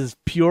 that is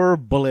pure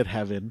bullet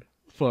heaven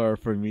for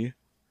me.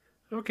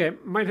 Okay,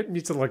 might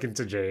need to look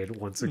into Jade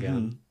once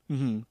again.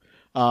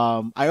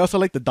 I also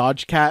like the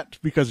dodge cat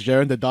because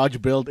Jaren, the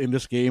dodge build in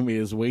this game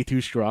is way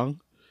too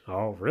strong.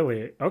 Oh,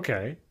 really?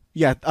 Okay.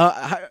 Yeah.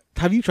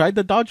 Have you tried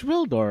the dodge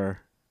build or?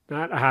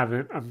 Not, I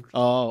haven't.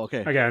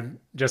 Okay. Again,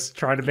 just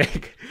trying to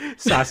make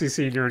Sassy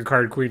Senior and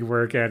Card Queen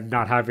work and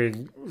not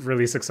having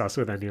really success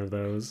with any of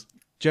those.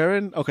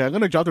 Jaren, okay, I'm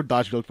gonna drop the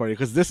dodge build for you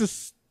because this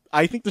is,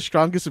 I think, the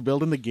strongest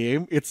build in the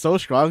game. It's so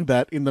strong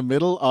that in the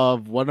middle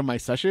of one of my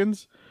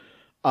sessions,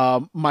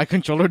 my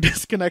controller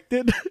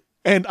disconnected,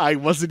 and I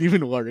wasn't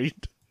even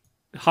worried.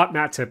 Hot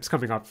Matt tips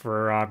coming up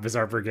for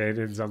Bizzare Brigade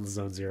in Zone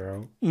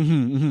Zero.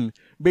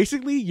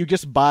 Basically, you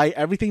just buy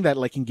everything that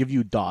like can give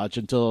you dodge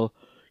until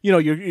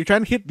you're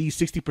trying to hit the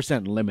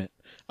 60% limit.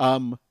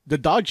 The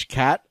dodge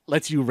cat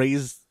lets you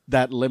raise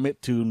that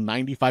limit to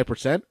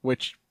 95%,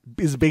 which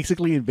is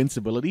basically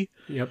invincibility.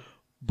 Yep.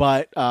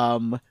 But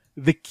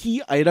the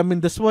key item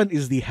in this one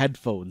is the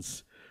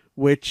headphones,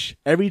 which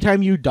every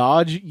time you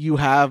dodge, you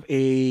have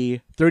a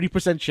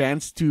 30%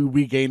 chance to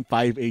regain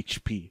 5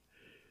 HP.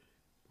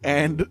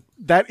 And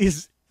that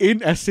is,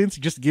 in essence,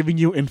 just giving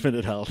you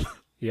infinite health.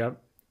 Yep.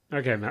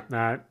 Okay,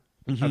 Matt.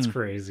 That's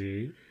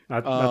crazy.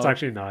 That's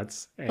actually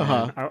nuts. And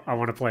I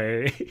want to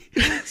play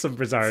some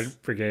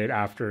Bizzare Brigade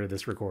after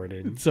this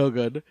recording. It's so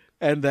good.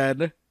 And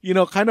then,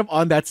 kind of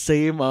on that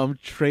same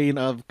train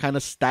of kind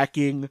of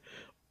stacking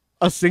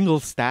a single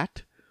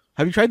stat.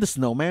 Have you tried the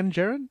snowman,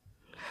 Jaren?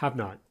 Have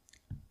not.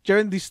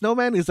 Jaren, the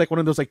snowman is like one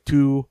of those like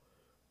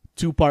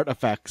two-part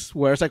effects,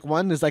 where it's like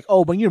one is like,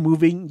 oh, when you're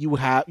moving,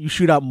 you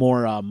shoot out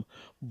more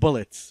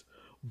bullets.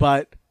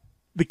 But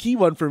the key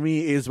one for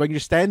me is when you're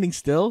standing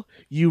still,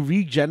 you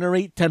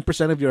regenerate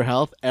 10% of your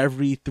health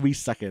every 3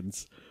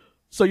 seconds.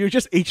 So you're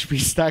just HP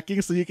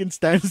stacking, so you can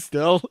stand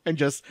still and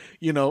just,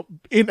 in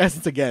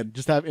essence again,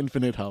 just have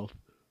infinite health.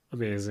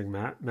 Amazing,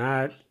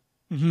 Matt.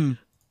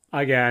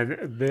 Again,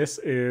 this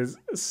is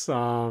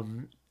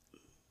some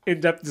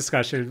in-depth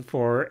discussion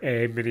for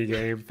a mini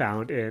game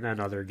found in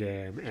another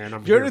game, and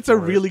it's a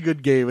really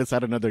good game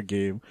inside another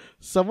game.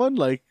 Someone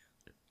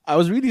I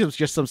was reading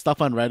just some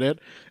stuff on Reddit,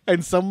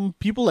 and some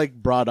people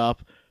brought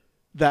up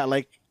that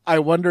I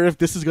wonder if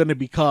this is going to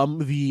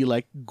become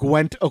the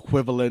Gwent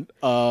equivalent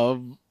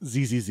of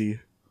ZZZ.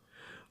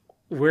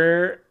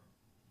 Where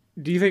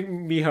do you think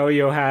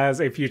MiHoYo has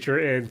a future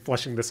in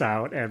fleshing this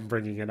out and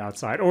bringing it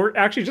outside, or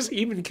actually just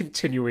even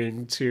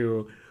continuing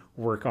to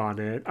work on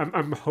it?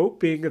 I'm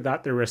hoping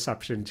that the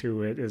reception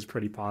to it is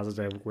pretty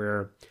positive,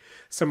 where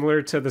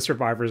similar to the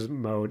survivors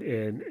mode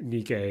in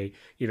Nikke,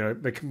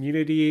 the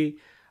community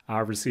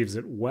receives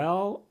it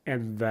well,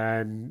 and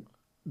then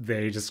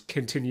they just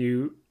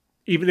continue.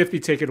 Even if they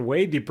take it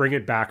away, they bring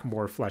it back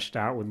more fleshed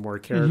out with more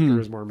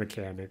characters, more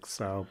mechanics.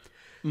 So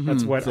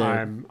that's what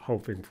I'm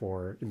hoping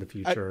for in the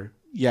future.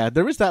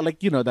 There is that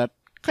that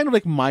kind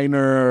of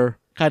minor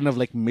kind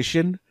of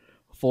mission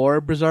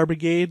for Bizzare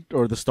Brigade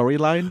or the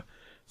storyline.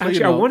 So,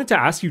 actually, I wanted to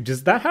ask you,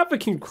 does that have a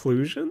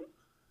conclusion?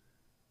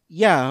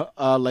 Yeah,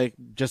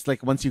 just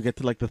once you get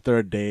to the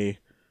third day,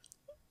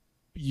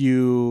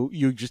 you'll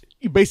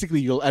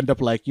end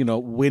up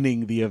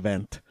winning the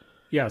event.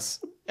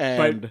 Yes.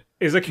 And but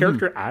is a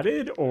character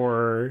added,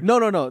 or no,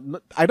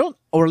 I don't,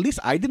 or at least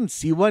I didn't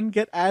see one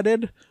get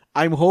added.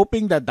 I'm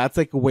hoping that that's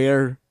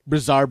where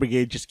Bizzare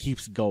Brigade just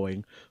keeps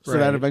going, so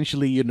that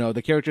eventually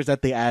the characters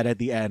that they add at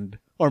the end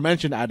or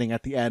mention adding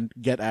at the end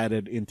get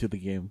added into the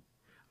game.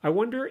 I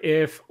wonder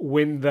if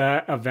when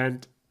the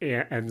event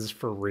ends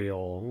for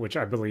real, which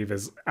I believe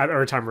is at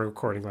our time of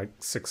recording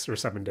 6 or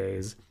 7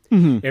 days,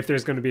 if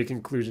there's going to be a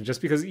conclusion,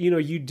 just because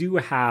you do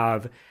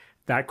have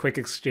that quick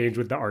exchange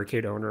with the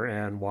arcade owner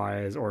and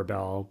Wise or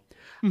Bell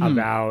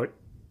about,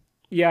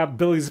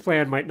 Billy's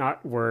plan might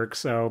not work,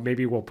 so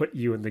maybe we'll put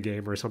you in the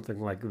game or something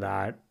like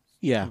that.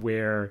 Yeah.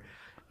 Where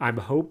I'm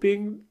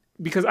hoping,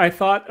 because I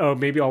thought,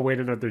 maybe I'll wait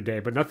another day,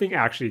 but nothing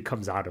actually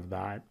comes out of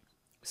that.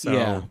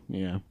 So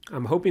yeah.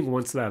 I'm hoping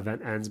once the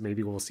event ends,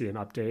 maybe we'll see an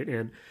update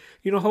and,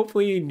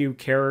 hopefully new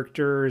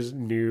characters,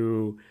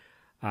 new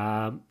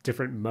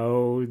different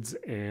modes,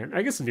 and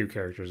I guess new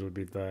characters would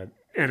be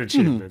and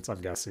achievements, I'm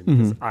guessing,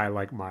 because I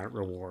like my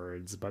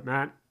rewards. But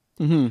Matt,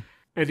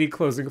 any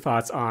closing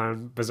thoughts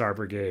on Bizzare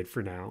Brigade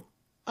for now?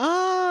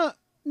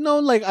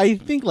 No, I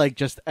think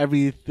just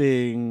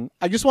everything.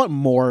 I just want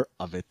more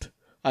of it.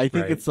 I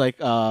think it's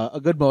a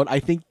good mode. I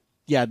think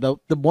the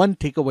one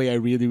takeaway I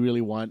really,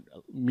 really want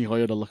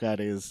MiHoYo to look at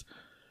is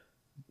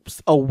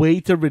a way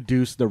to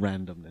reduce the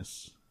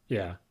randomness.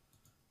 Yeah.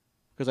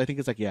 Because I think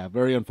it's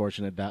very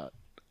unfortunate that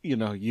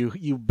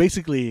you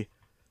basically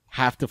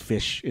have to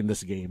fish in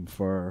this game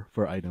for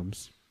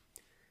items.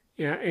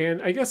 Yeah,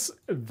 and I guess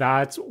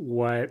that's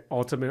what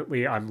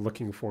ultimately I'm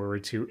looking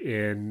forward to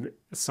in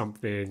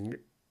something,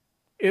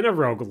 in a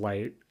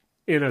roguelite,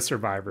 in a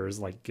survivors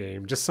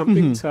game. Just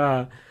something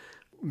to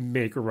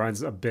make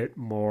runs a bit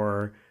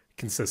more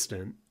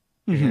consistent.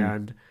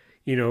 And,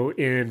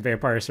 in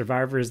Vampire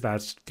Survivors,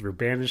 that's through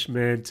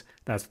banishment,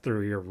 that's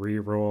through your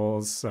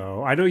rerolls.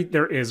 So I know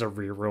there is a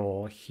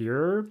reroll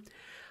here,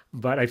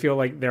 but I feel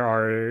like there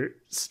are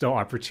still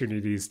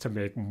opportunities to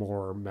make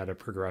more meta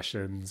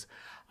progressions,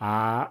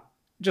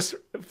 just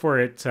for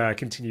it to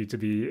continue to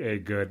be a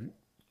good,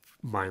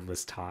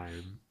 mindless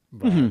time.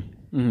 But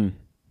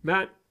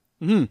Matt,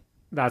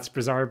 that's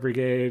Bizzare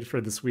Brigade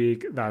for this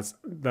week. That's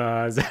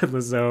the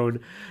Zenloss Zone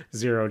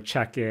Zero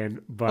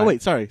check-in. But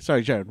wait, sorry,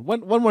 Jaren.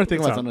 One more thing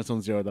about Zenloss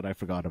Zone Zero that I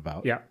forgot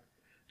about. Yeah,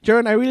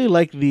 Jaren, I really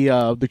like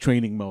the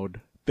training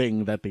mode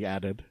thing that they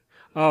added.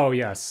 Oh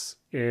yes,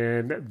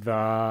 in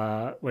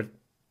the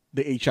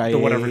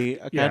HIA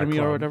Academy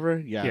or whatever.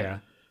 Yeah.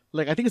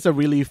 Like, I think it's a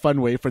really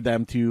fun way for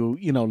them to,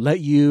 let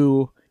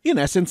you, in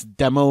essence,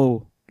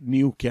 demo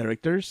new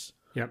characters.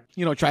 Yep.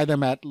 Try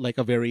them at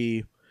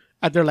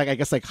at their, I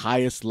guess,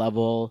 highest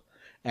level,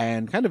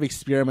 and kind of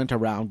experiment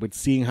around with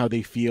seeing how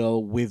they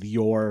feel with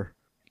your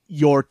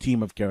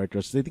team of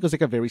characters. So I think it was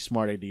a very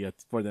smart idea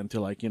for them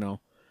to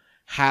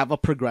have a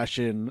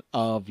progression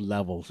of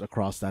levels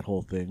across that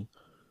whole thing.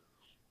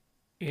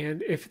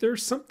 And if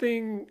there's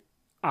something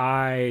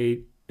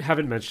I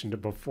haven't mentioned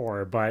it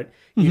before, but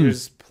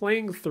just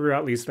playing through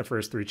at least the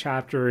first 3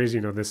 chapters,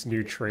 this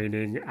new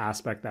training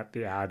aspect that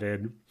they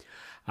added,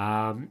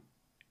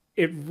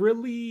 it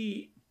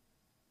really,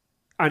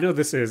 I know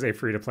this is a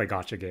free-to-play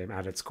gacha game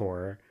at its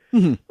core,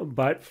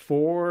 but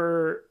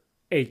for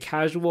a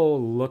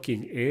casual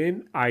looking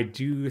in, I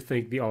do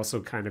think they also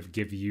kind of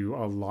give you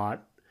a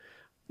lot,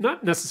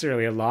 not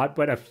necessarily a lot,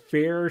 but a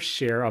fair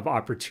share of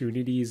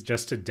opportunities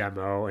just to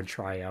demo and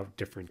try out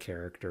different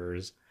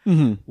characters,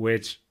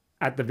 which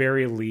at the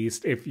very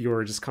least, if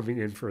you're just coming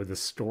in for the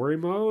story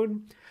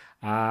mode,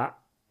 I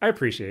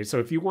appreciate it. So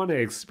if you want to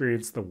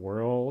experience the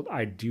world,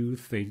 I do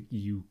think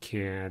you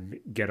can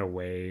get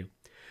away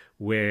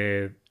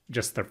with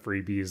just the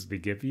freebies they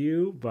give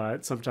you,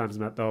 but sometimes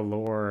not the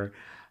allure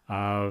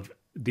of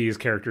these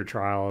character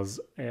trials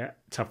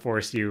to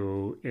force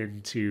you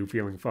into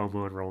feeling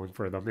FOMO and rolling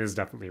for them is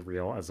definitely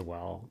real as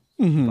well.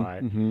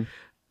 But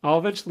I'll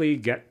eventually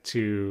get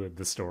to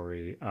the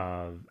story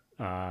of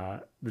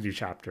the new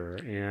chapter,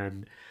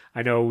 and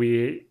I know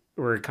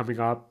we're coming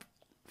up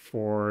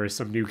for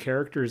some new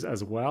characters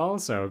as well,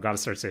 so got to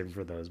start saving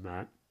for those,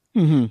 Matt.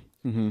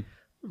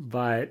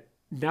 But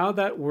now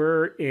that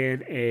we're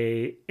in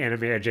a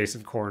anime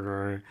adjacent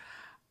corner,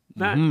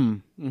 Matt,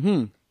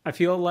 I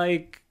feel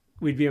like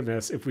we'd be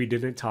amiss if we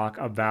didn't talk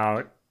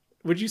about,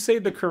 would you say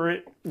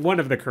one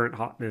of the current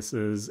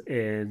hotnesses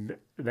in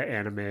the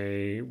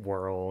anime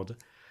world?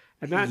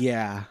 And that,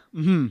 yeah.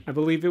 I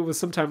believe it was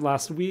sometime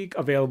last week,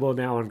 available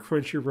now on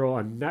Crunchyroll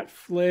and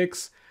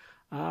Netflix.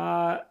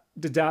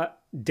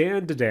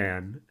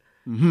 Dandadan,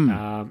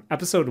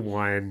 episode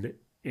 1.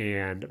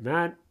 And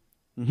Matt,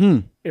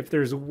 if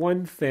there's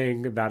one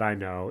thing that I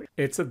know,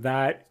 it's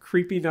that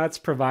Creepy Nuts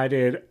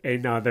provided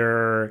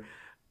another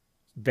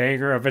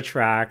banger of a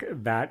track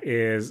that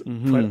is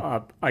put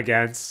up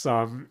against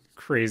some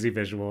crazy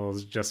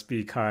visuals, just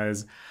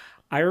because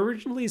I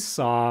originally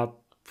saw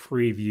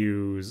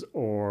previews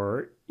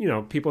or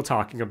people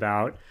talking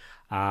about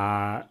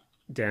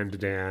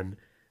Dandadan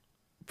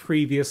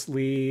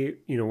previously,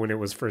 when it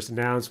was first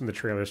announced, when the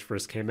trailers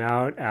first came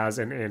out, as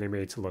an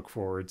anime to look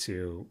forward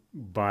to.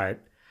 But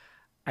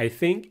I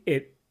think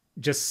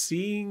just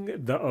seeing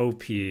the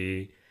OP,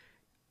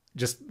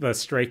 just the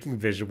striking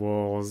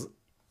visuals,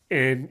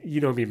 and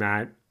me,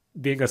 Matt,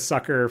 being a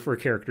sucker for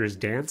characters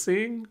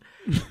dancing,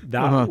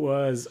 that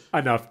was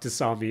enough to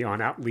sell me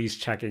on at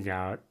least checking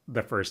out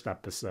the first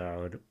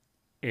episode.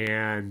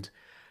 And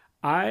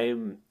I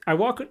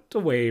walked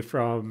away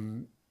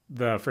from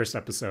the first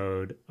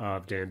episode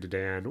of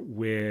Dandadan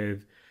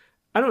with,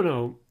 I don't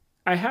know,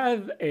 I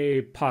have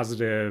a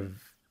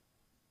positive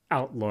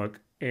outlook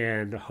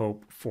and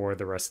hope for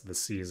the rest of the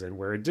season,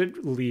 where it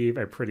did leave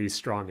a pretty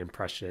strong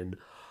impression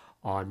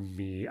on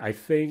me. I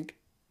think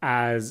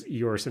as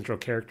your central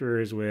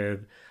characters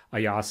with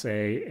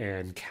Ayase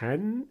and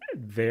Ken,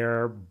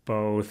 they're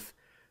both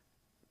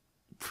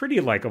pretty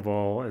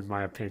likable in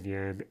my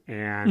opinion,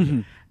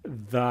 and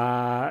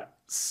the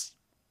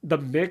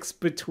mix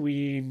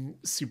between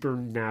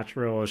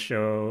supernatural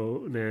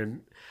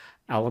shonen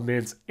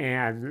elements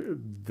and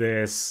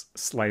this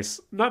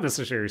not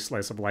necessarily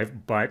slice of life,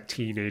 but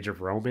teenager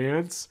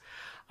romance,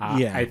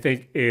 I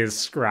think is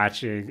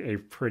scratching a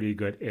pretty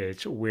good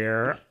itch,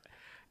 where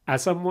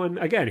as someone,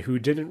 again, who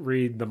didn't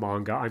read the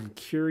manga, I'm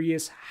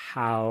curious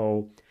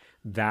how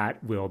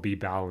that will be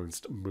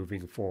balanced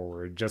moving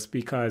forward. Just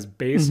because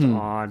based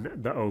on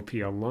the OP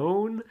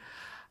alone,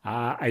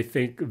 I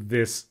think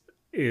this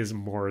is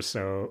more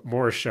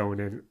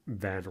shonen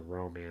than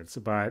romance.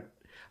 But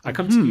I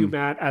come to you,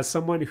 Matt, as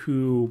someone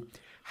who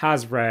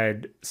has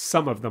read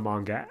some of the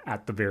manga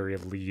at the very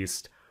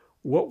least.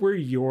 What were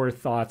your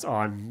thoughts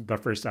on the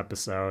first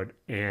episode,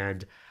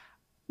 and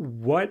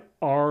what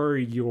are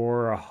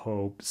your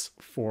hopes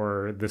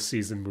for the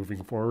season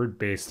moving forward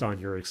based on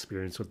your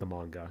experience with the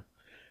manga?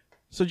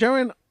 So,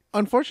 Jaren,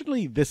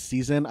 unfortunately, this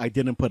season I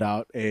didn't put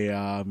out a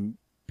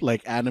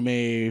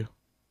anime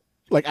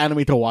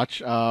to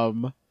watch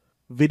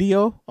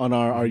video on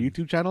our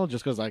YouTube channel,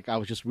 just because I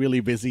was just really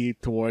busy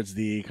towards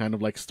the kind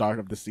of start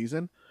of the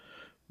season.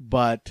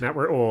 But Matt,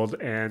 we're old,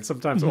 and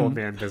sometimes old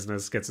man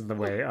business gets in the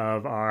way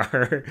of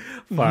our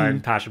fun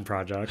passion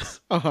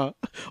projects.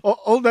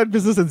 All that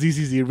business and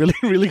ZCZ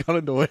really got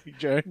in the way,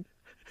 Jaren.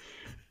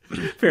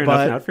 Fair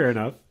enough, Matt, fair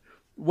enough.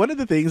 One of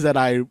the things that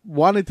I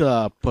wanted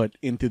to put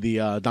into the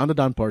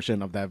Dandadan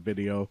portion of that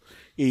video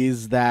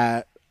is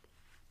that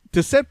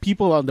to set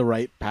people on the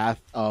right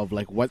path of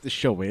what the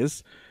show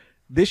is,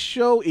 this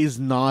show is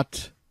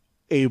not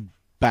a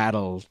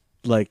battle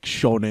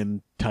shonen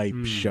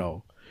type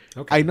show.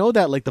 Okay. I know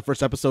that the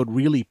first episode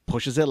really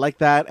pushes it like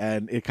that,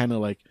 and it kind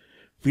of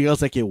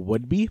feels like it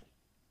would be.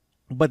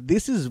 But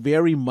this is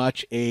very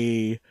much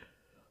a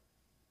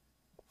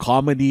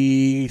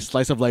comedy,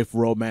 slice of life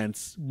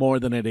romance more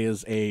than it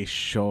is a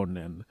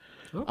shonen.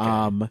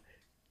 Okay.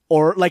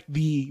 Or like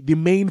the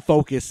main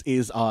focus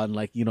is on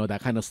like, you know,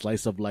 that kind of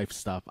slice of life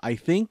stuff. I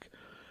think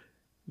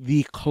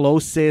the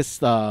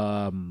closest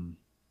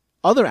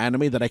other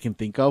anime that I can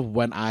think of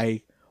when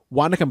I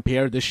want to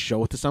compare this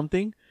show to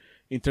something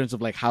in terms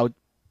of like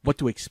what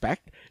to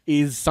expect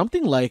is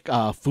something like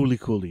Fooly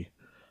Cooly.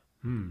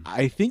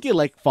 I think it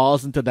like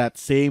falls into that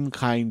same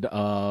kind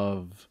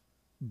of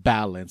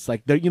balance.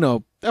 Like you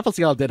know,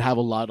 FLCL did have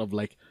a lot of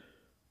like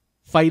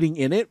fighting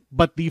in it,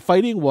 but the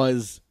fighting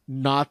was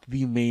not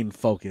the main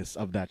focus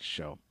of that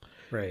show.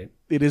 Right.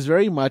 It is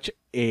very much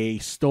a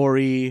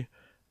story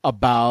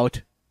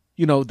about,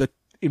 you know,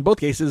 in both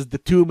cases the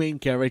two main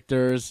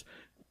characters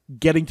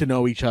getting to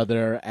know each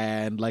other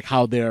and like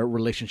how their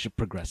relationship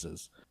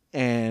progresses.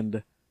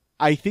 And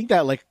I think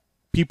that like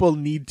people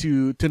need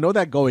to know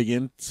that going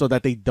in so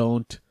that they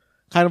don't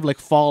kind of like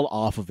fall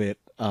off of it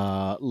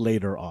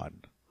later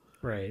on.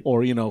 Right.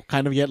 Or, you know,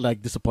 kind of get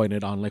like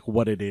disappointed on like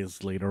what it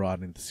is later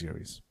on in the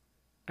series.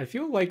 I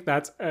feel like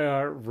that's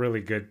a really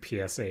good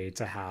PSA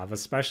to have,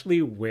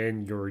 especially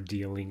when you're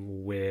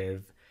dealing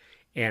with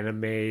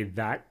anime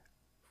that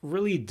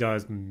really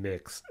does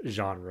mix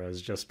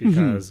genres, just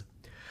because,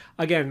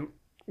 again,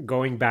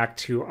 going back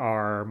to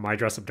our My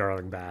Dress Up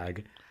Darling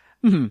bag,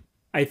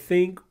 I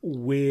think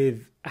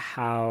with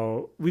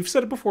how we've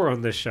said it before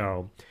on this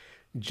show,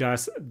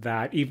 just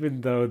that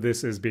even though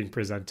this is being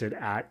presented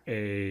as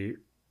a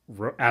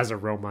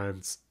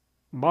romance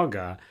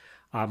manga,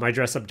 My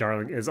Dress Up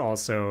Darling is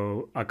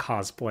also a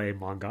cosplay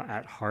manga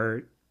at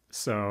heart.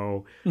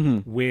 So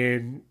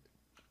when,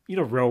 you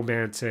know,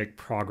 romantic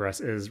progress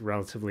is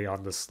relatively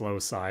on the slow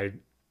side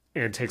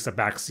and takes a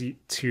backseat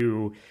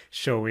to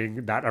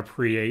showing that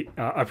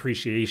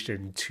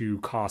appreciation to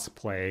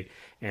cosplay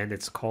and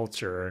its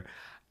culture,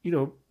 you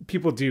know,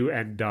 people do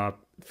end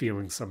up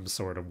feeling some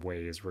sort of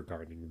ways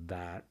regarding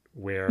that.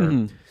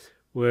 Where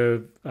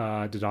with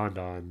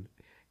Dandadan,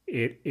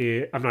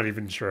 I'm not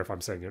even sure if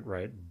I'm saying it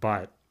right,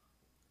 but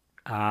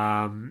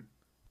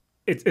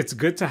it's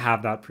good to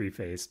have that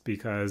prefaced,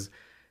 because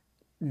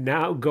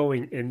now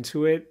going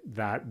into it,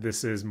 that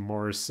this is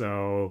more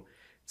so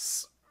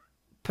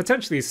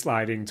potentially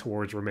sliding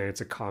towards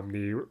romantic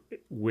comedy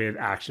with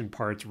action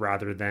parts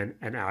rather than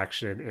an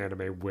action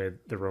anime with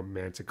the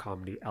romantic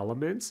comedy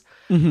elements.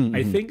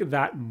 I think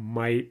that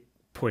might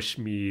push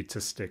me to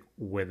stick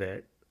with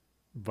it.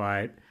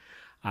 But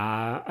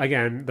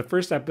again, the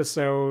first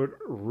episode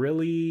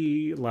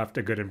really left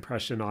a good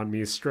impression on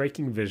me.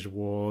 Striking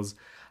visuals.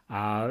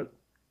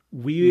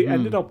 We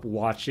ended up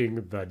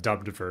watching the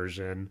dubbed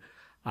version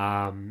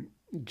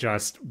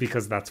just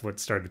because that's what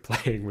started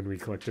playing when we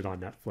clicked it on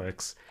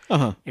Netflix.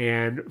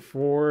 And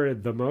for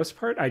the most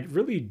part, I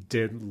really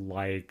did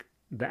like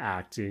the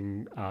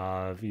acting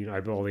of, you know,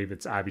 I believe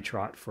it's Abby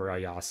Trott for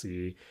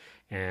Ayase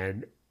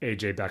and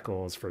AJ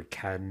Beckles for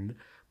Ken.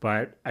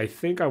 But I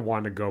think I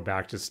want to go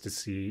back just to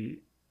see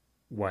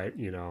what,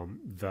 you know,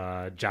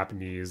 the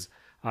Japanese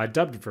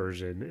dubbed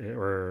version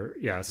or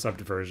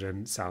subbed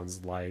version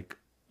sounds like.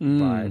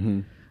 But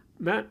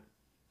Matt,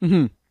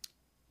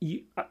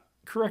 you,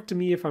 correct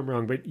me if I'm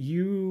wrong, but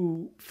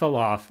you fell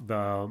off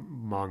the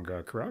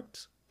manga,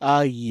 correct?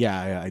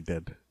 Yeah, I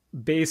did.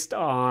 Based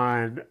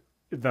on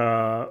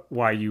the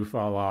why you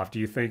fell off, do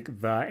you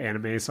think the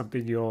anime is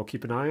something you'll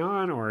keep an eye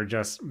on, or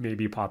just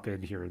maybe pop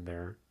in here and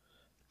there?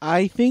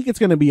 I think it's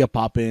gonna be a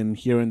pop in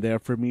here and there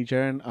for me,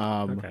 Jaren.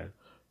 Okay.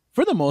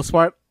 For the most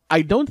part,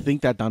 I don't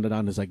think that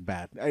Dandadan is like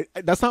bad.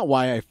 That's not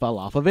why I fell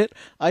off of it.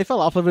 I fell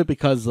off of it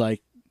because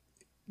like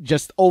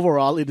just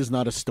overall, it is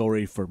not a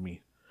story for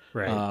me.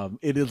 Right.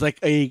 It is like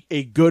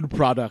a good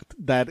product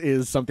that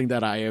is something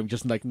that I am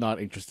just like not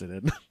interested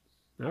in.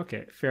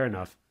 Okay, fair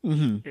enough.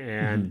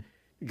 And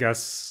I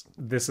guess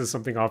this is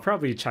something I'll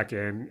probably check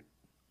in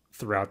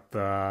throughout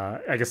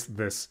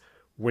this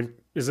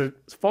is it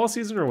fall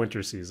season or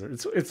winter season?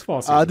 It's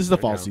fall season. This is the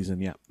fall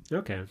season, yeah.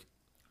 Okay.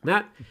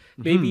 Matt,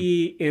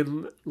 maybe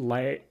in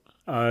light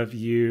of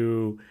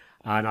you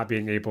not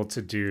being able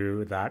to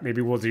do that,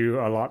 maybe we'll do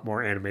a lot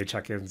more anime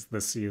check-ins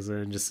this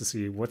season just to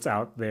see what's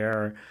out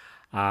there,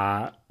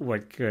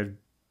 what could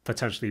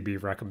potentially be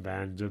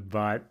recommended.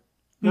 But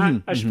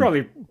I should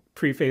probably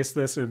preface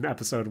this in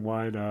episode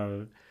 1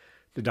 of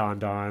the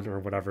Dandadan or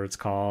whatever it's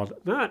called.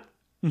 Matt,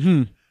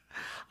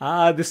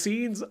 the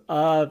scenes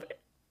of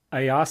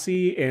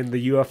Ayase in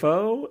the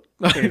UFO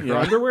in her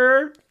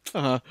underwear.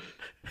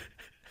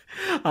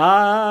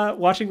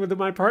 Watching with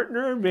my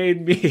partner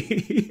made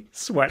me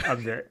sweat a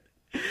bit,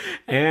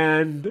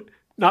 and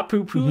not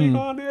poo-pooing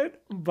on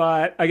it,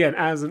 but again,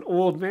 as an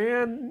old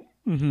man,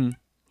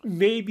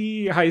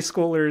 maybe high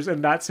schoolers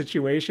in that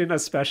situation,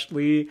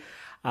 especially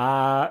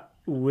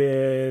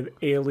with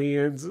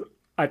aliens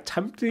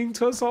attempting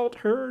to assault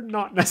her,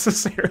 not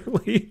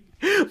necessarily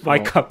my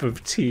cup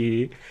of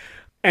tea.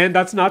 And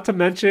that's not to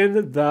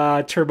mention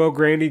the Turbo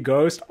Granny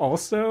Ghost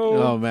also.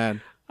 Oh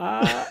man.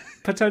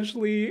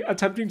 potentially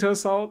attempting to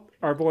assault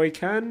our boy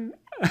Ken.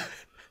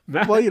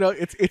 Well,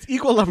 it's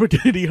equal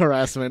opportunity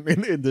harassment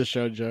in this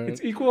show, Jared.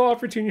 It's equal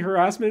opportunity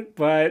harassment,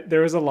 but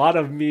there was a lot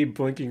of me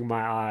blinking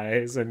my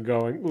eyes and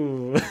going,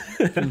 ooh.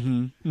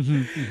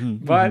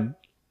 But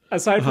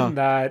aside from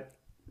that,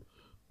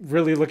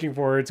 really looking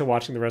forward to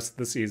watching the rest of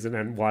the season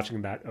and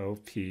watching that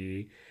OP.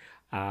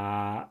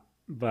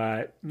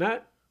 But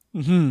Matt,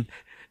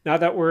 now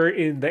that we're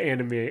in the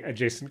anime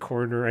adjacent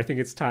corner, I think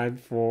it's time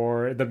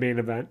for the main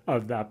event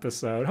of the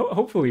episode.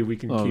 Hopefully we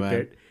can keep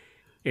it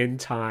in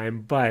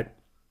time. But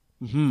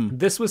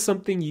this was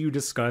something you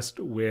discussed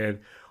with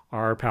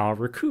our pal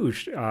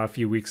Rakush a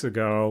few weeks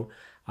ago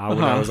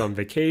when I was on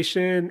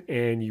vacation,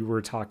 and you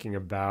were talking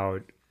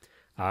about,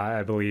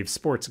 I believe,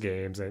 sports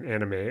games and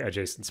anime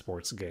adjacent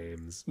sports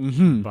games.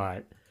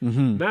 But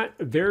Matt,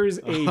 there's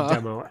a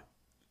demo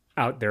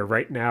out there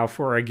right now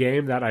for a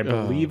game that I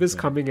believe is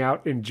coming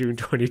out in June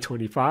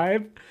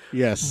 2025.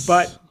 Yes.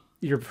 But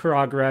your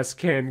progress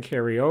can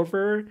carry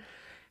over.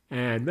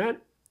 And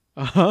Matt,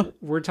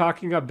 we're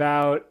talking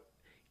about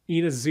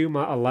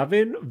Inazuma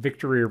 11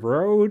 Victory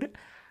Road.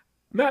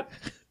 Matt,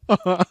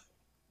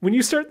 when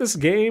you start this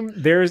game,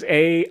 there's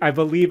I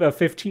believe a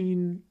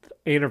 15th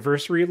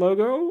anniversary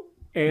logo.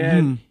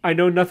 And I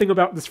know nothing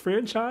about this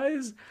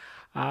franchise,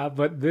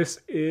 but this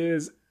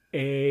is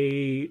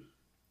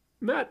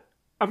Matt,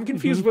 I'm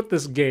confused what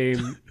this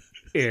game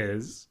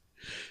is.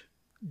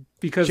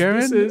 Because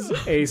Jaren? This is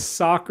a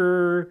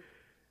soccer-based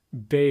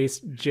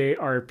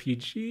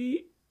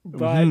JRPG,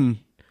 but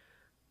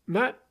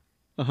Matt,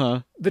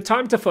 the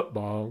time to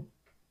football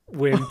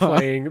when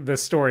playing the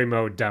story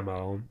mode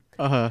demo.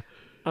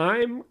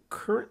 I'm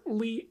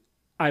currently,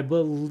 I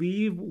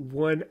believe,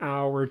 1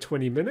 hour,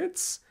 20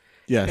 minutes.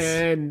 Yes.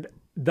 And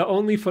the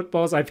only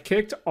footballs I've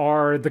kicked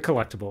are the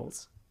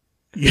collectibles.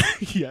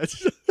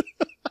 Yes.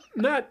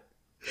 Matt,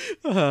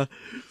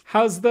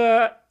 how's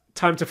the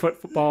time to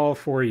football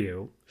for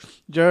you?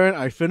 Jaren,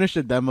 I finished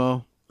the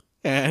demo,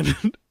 and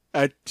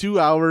at 2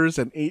 hours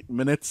and 8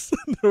 minutes,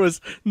 there was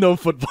no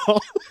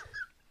football.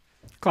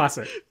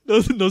 Classic.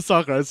 No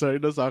soccer. I'm sorry,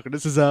 no soccer.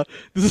 This is a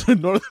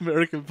North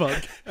American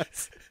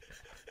podcast.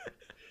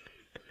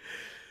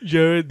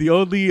 Jared, the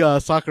only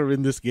soccer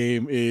in this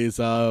game is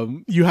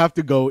you have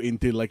to go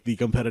into like the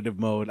competitive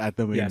mode at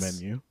the main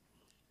menu.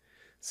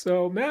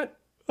 So Matt,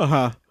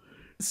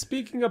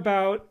 speaking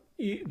about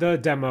the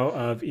demo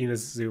of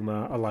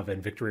Inazuma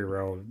 11 Victory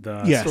Road,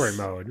 the story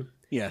mode,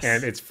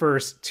 and its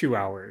first 2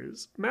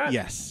 hours, Matt.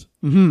 Yes.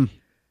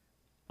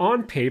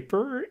 On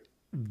paper,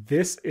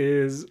 this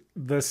is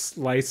the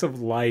slice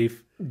of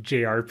life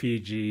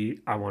JRPG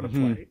I want to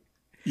play.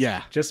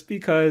 Yeah. Just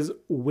because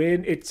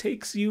when it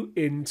takes you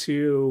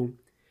into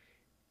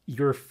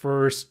your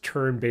first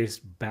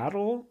turn-based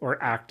battle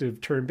or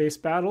active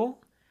turn-based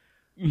battle,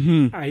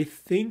 I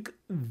think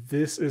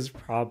this is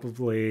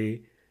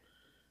probably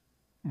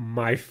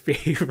my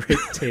favorite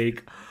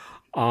take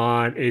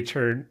on a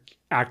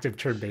active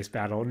turn-based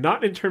battle.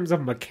 Not in terms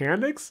of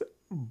mechanics,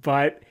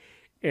 but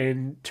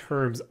in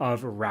terms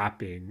of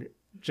wrapping.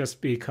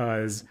 Just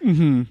because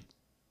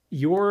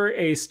you're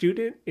a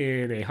student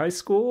in a high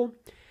school,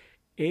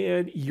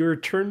 and your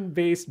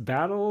turn-based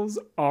battles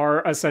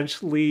are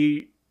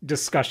essentially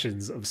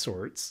discussions of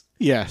sorts.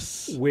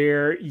 Yes.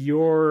 Where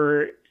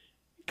you're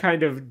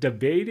kind of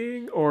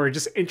debating or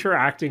just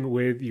interacting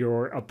with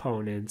your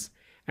opponents.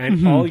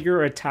 And all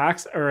your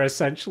attacks are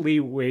essentially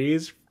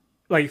ways,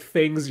 like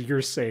things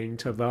you're saying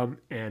to them.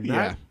 And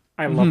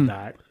I love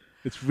that.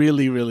 It's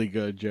really, really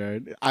good,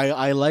 Jared.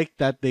 I like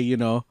that they,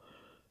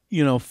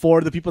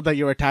 for the people that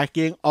you're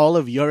attacking, all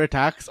of your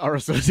attacks are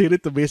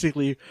associated to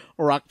basically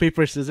rock,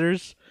 paper,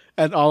 scissors,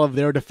 and all of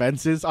their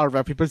defenses are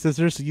rock, paper,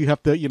 scissors. So you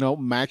have to,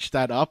 match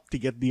that up to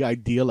get the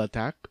ideal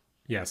attack.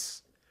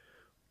 Yes.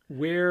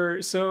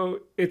 So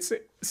it's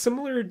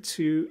similar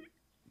to,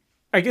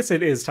 I guess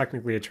it is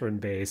technically a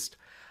turn-based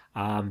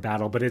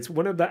battle, but it's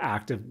one of the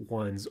active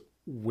ones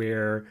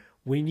where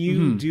when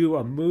you do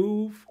a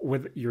move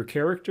with your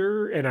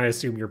character, and I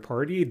assume your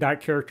party, that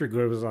character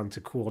goes on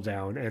to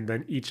cooldown, and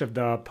then each of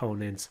the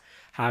opponents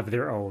have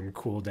their own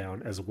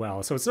cooldown as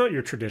well. So it's not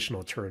your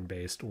traditional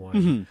turn-based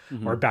one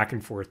or back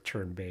and forth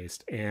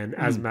turn-based. And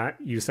as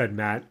you said,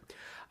 Matt,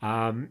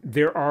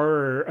 there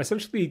are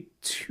essentially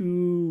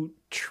two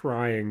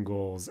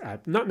triangles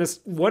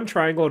one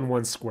triangle and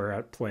one square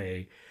at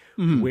play,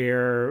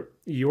 where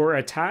your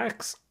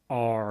attacks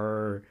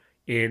are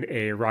in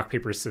a rock,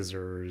 paper,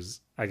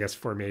 scissors, I guess,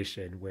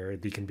 formation, where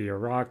they can be a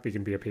rock, they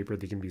can be a paper,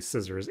 they can be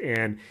scissors.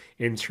 And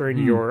in turn,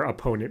 your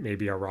opponent may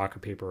be a rock, a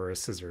paper, or a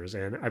scissors.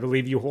 And I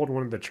believe you hold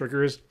one of the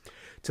triggers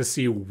to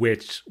see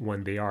which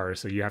one they are.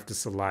 So you have to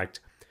select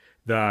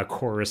the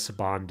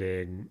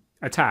corresponding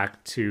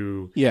attack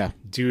to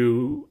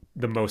do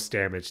the most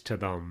damage to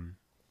them.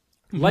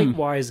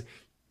 Likewise,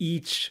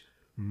 each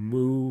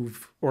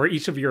move or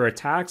each of your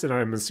attacks, and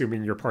I'm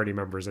assuming your party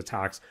members'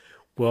 attacks,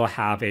 will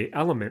have a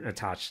element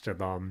attached to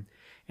them.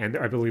 And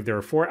I believe there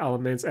are 4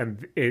 elements,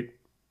 and it,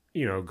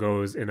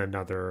 goes in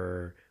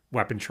another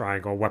weapon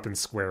triangle, weapon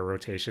square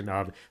rotation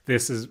of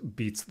this is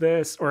beats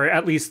this, or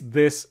at least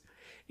this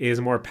is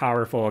more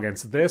powerful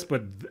against this,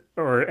 but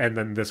and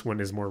then this one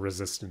is more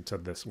resistant to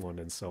this one,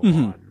 and so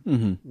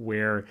on.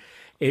 Where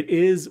it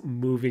is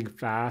moving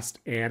fast,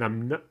 and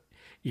I'm not.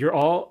 You're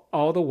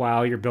all the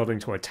while you're building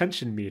to a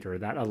tension meter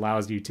that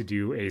allows you to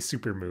do a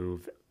super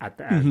move at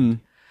the end,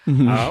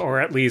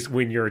 or at least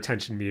when your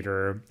tension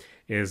meter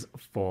is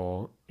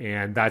full,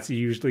 and that's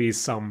usually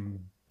some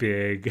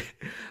big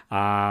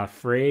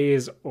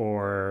phrase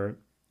or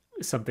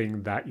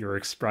something that you're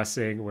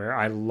expressing. Where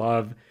I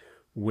love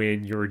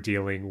when you're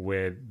dealing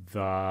with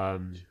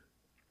the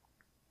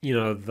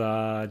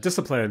the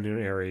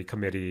disciplinary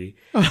committee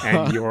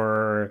and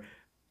your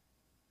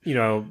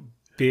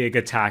big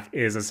attack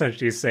is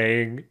essentially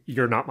saying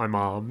you're not my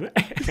mom,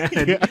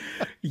 and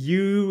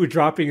you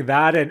dropping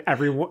that and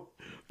everyone,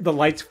 the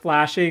lights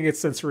flashing, it's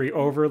sensory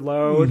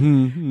overload,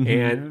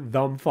 and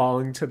them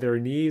falling to their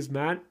knees,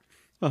 Matt.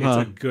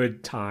 It's a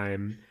good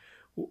time.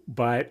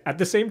 But at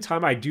the same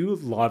time, I do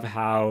love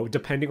how,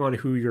 depending on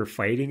who you're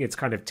fighting, it's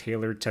kind of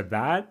tailored to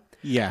that.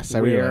 Yes, I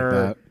really like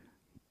that.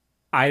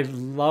 I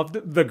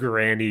loved the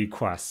granny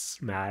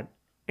quests, Matt,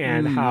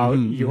 and how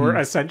you're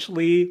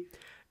essentially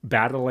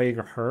battling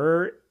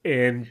her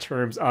in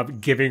terms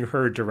of giving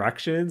her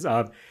directions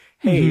of,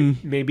 hey,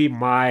 maybe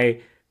my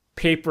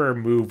paper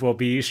move will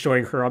be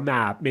showing her a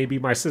map. Maybe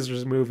my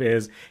scissors move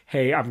is,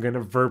 hey, I'm going to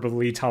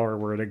verbally tell her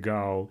where to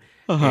go.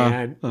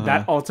 And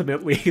that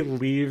ultimately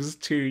leads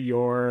to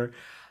your,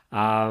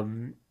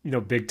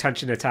 big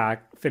tension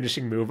attack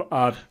finishing move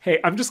of, hey,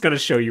 I'm just going to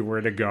show you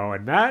where to go.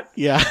 And that,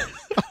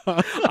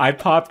 I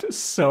popped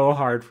so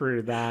hard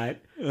for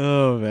that.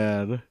 Oh,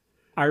 man.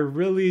 I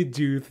really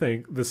do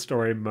think the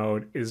story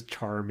mode is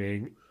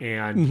charming,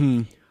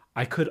 and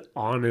I could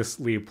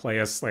honestly play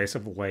a slice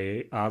of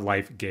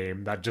life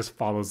game that just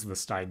follows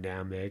this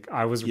dynamic.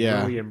 I was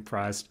really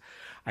impressed.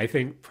 I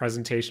think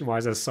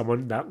presentation-wise, as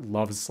someone that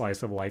loves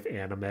slice of life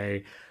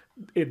anime,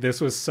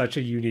 this was such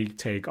a unique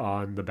take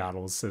on the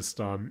battle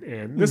system.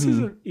 And this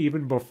isn't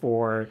even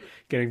before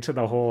getting to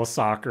the whole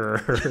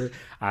soccer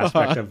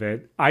aspect of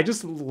it. I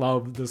just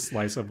love the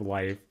slice of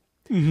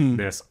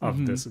life-ness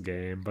of this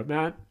game. But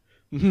Matt,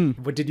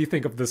 what did you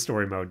think of the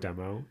story mode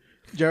demo?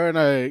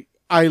 Jaren,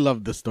 I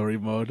love the story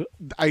mode.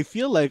 I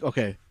feel like,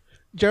 okay,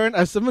 Jaren,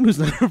 as someone who's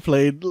never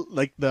played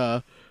like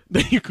the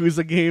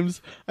Yakuza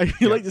games, I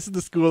feel like this is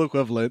the school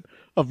equivalent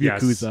of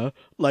Yakuza.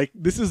 Like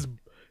this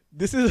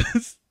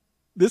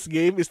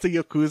game is to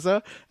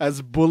Yakuza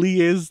as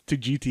Bully is to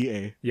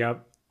GTA.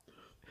 Yep.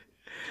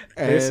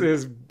 And this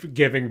is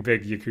giving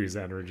big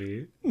Yakuza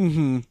energy.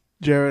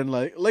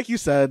 Jaren, like you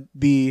said,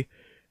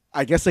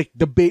 I guess like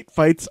the bait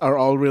fights are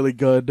all really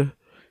good.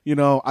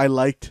 I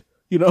liked,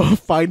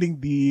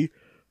 finding the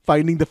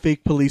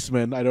fake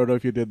policeman. I don't know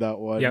if you did that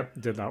one. Yep,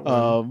 did that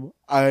one.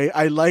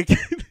 I like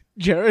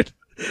Jared.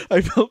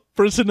 I felt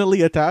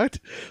personally attacked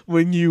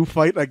when you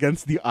fight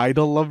against the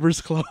Idol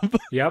Lovers Club.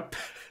 Yep.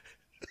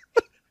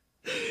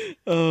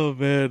 Oh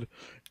man,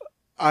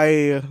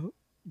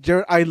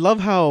 Jared, I love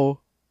how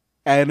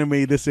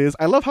anime this is.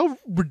 I love how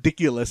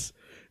ridiculous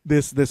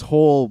this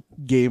whole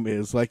game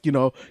is. Like,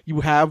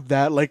 you have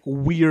that like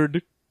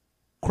weird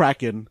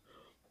kraken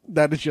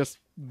that is just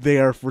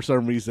there for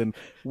some reason,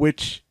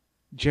 which,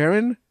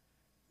 Jaren,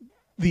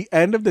 the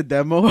end of the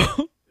demo,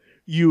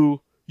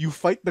 you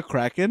fight the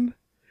kraken,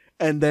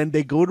 and then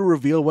they go to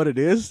reveal what it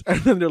is,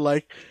 and then they're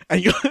like,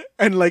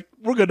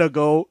 we're gonna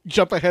go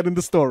jump ahead in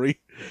the story.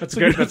 That's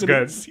good. That's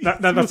good.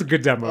 That's a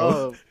good demo.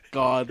 Oh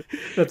God,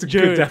 that's a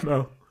good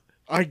demo.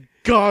 I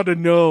gotta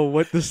know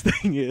what this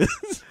thing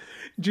is.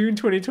 June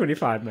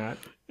 2025, Matt.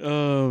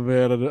 Oh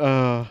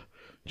man,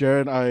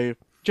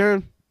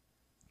 Jaren,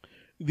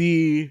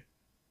 the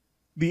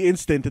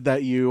instant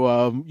that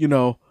you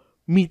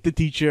meet the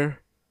teacher,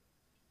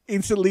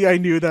 instantly I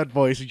knew that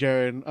voice,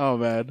 Jaren. Oh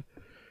man,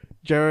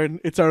 Jaren,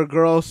 it's our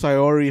girl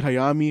Sayori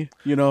Hayami.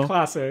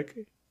 Classic,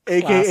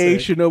 aka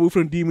Shinobu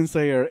from Demon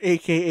Slayer,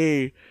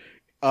 aka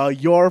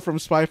Yor from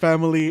Spy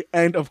Family,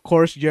 and of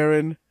course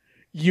Jaren,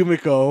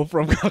 Yumiko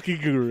from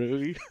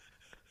Kakiguru.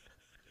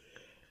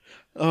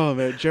 Oh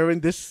man,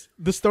 Jaren,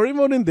 the story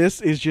mode in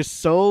this is just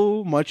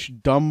so much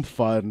dumb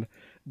fun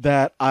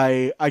that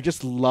I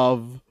just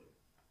love.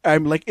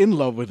 I'm like in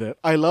love with it.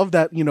 I love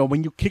that,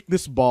 when you kick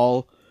this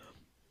ball,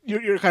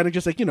 you're kind of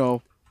just like,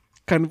 you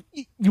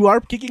are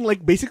kicking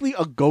like basically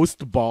a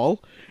ghost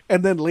ball,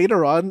 and then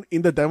later on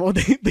in the demo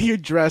they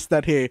address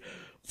that, hey,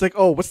 it's like,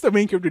 oh, what's the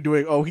main character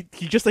doing? Oh, he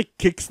just like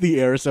kicks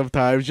the air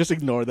sometimes. Just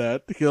ignore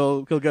that.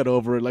 He'll get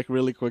over it like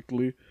really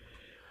quickly.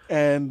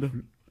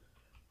 And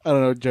I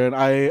don't know,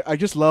 Jaren, I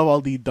just love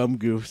all the dumb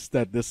goofs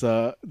that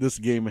this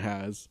game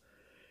has.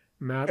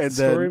 Matt, the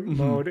story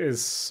mode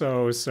is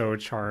so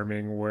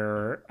charming,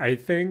 where I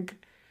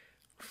think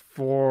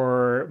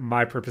for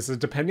my purposes,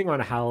 depending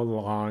on how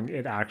long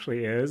it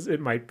actually is,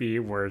 it might be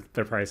worth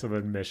the price of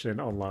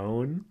admission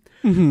alone.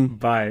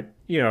 But,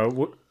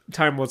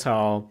 time will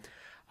tell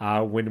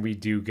when we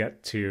do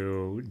get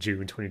to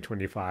June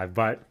 2025.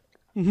 But,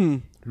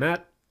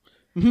 Matt,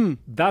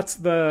 that's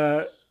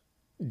the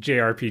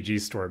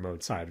JRPG story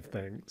mode side of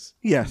things.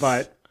 Yes.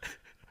 But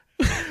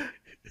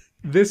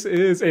this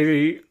is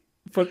a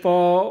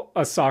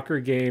soccer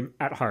game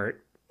at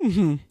heart.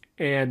 Mm-hmm.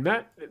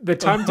 And the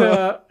time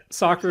to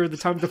soccer, the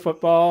time to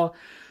football,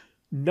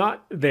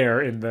 not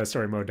there in the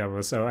story mode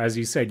demo. So as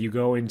you said, you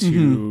go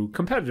into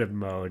competitive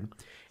mode.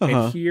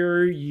 And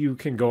here you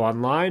can go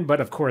online. But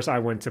of course, I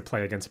went to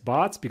play against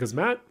bots because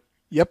Matt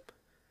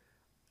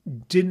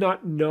did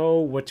not know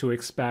what to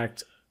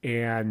expect.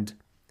 And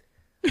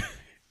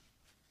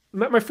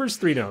my first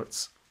 3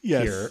 notes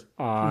here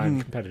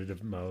on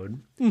competitive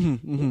mode.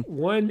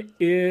 One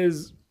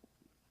is,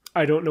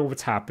 I don't know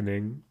what's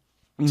happening.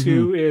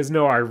 2 is,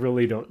 no, I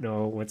really don't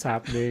know what's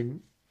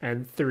happening.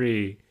 And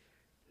 3,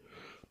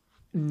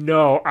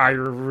 no, I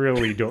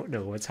really don't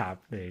know what's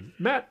happening.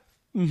 Matt,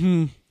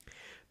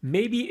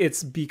 maybe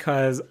it's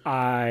because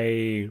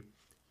the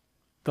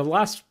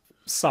last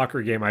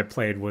soccer game I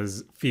played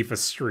was FIFA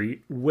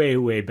Street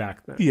way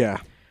back then. Yeah.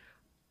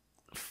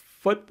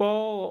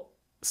 Football,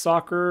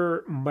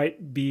 soccer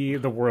might be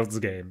the world's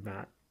game,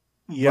 Matt.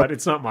 But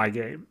it's not my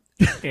game.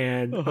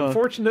 And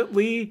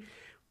unfortunately,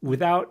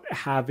 without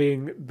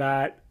having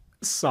that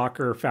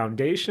soccer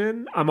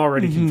foundation, I'm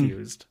already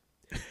confused.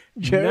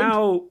 Jared?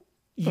 Now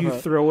you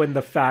throw in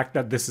the fact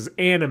that this is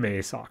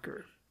anime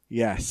soccer.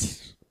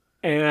 Yes.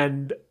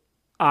 And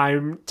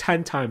I'm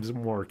 10 times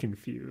more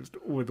confused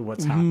with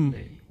what's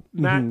happening.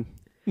 Matt,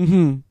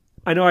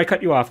 I know I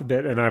cut you off a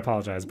bit and I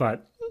apologize,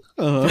 but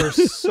there are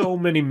so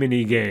many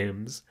mini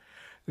games.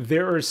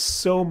 There are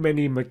so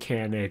many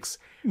mechanics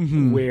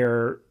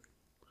where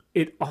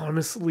it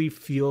honestly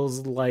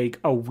feels like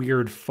a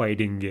weird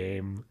fighting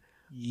game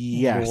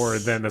more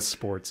than a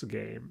sports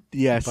game.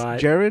 Yes. But,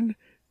 Jaren,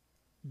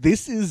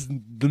 this is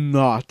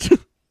not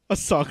a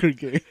soccer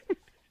game.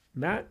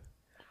 Matt,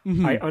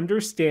 I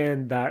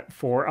understand that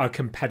for a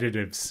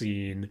competitive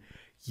scene,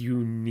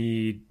 you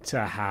need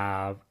to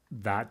have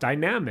that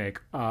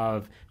dynamic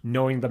of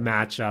knowing the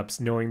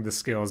matchups, knowing the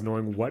skills,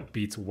 knowing what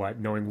beats what,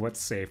 knowing what's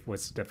safe,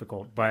 what's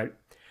difficult. But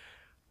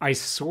I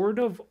sort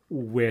of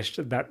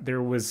wished that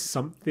there was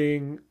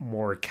something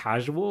more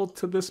casual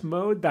to this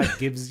mode that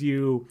gives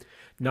you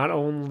not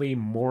only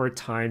more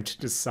time to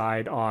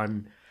decide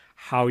on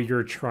how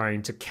you're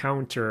trying to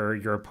counter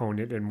your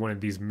opponent in one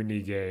of these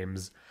mini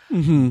games,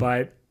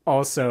 but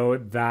also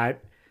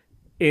that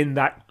in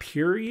that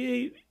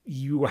period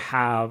you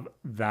have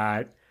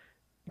that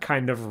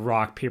kind of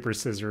rock paper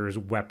scissors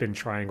weapon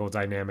triangle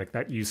dynamic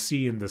that you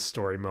see in the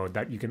story mode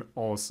that you can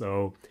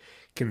also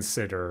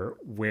consider,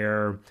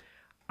 where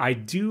I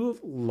do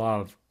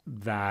love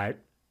that.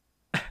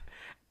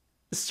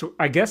 So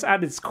I guess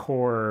at its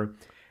core,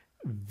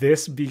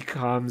 this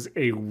becomes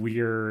a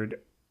weird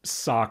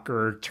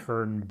soccer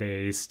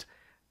turn-based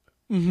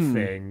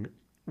thing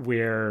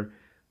where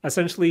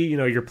essentially,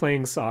 you're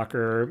playing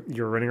soccer,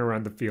 you're running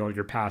around the field,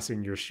 you're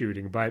passing, you're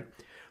shooting, but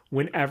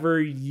whenever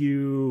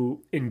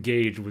you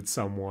engage with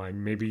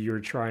someone, maybe you're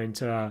trying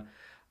to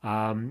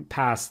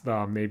pass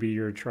them, maybe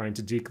you're trying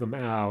to deke them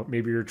out,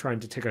 maybe you're trying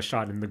to take a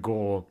shot in the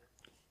goal,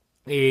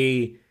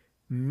 a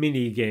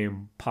mini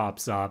game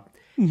pops up.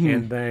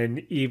 And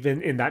then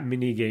even in that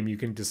mini game, you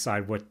can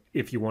decide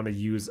if you want to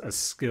use a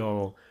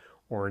skill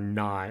or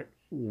not,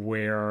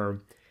 where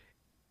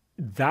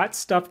that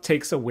stuff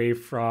takes away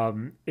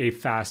from a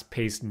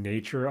fast-paced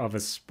nature of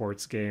a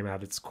sports game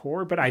at its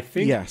core. But I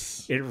think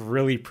it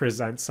really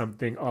presents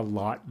something a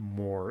lot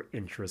more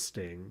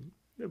interesting.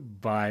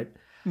 But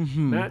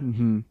Matt,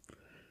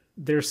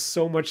 there's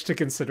so much to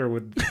consider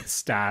with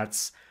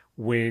stats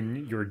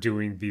when you're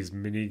doing these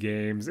mini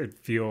games.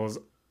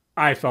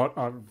 I felt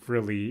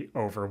really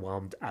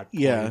overwhelmed at points.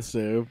 Yeah,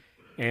 so.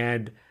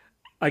 And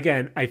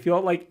again, I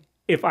feel like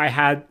if I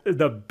had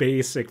the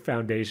basic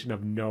foundation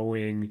of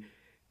knowing,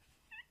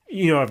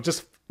 of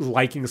just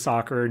liking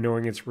soccer,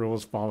 knowing its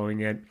rules, following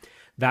it,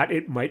 that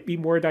it might be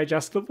more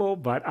digestible,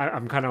 but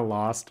I'm kind of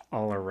lost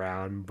all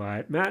around.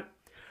 But Matt,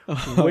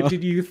 what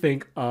did you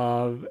think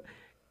of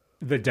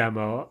the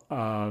demo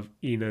of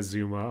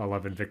Inazuma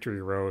 11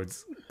 Victory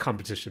Road's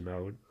competition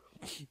mode?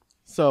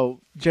 So,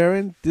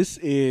 Jaren, this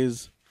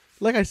is,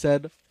 like I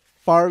said,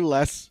 far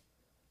less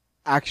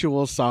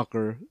actual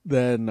soccer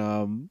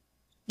than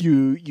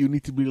you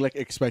need to be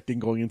expecting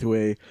going into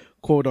a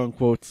quote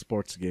unquote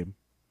sports game.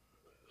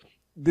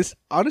 This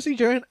honestly,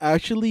 Jaren,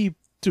 actually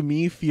to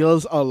me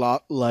feels a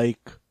lot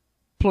like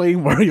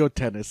playing Mario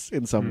Tennis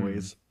in some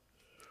ways,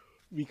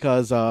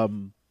 because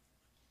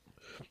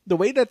the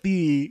way that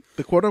the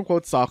quote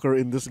unquote soccer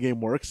in this game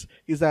works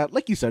is that,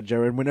 like you said,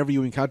 Jaren, whenever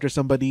you encounter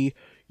somebody,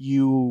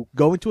 you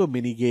go into a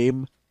mini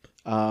game.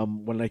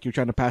 When you're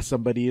trying to pass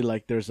somebody,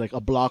 there's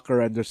a blocker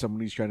and there's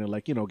somebody who's trying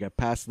to get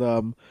past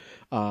them.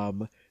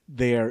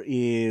 There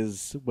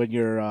is when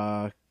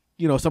you're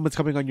someone's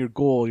coming on your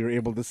goal, you're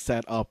able to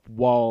set up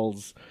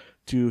walls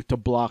to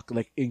block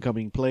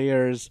incoming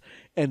players.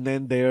 And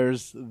then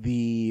there's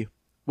when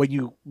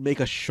you make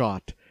a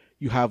shot,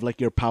 you have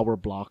your power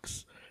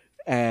blocks.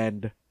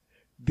 And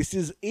this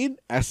is in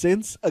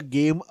essence a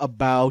game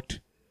about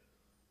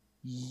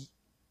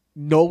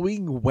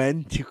knowing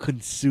when to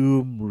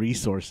consume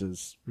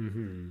resources.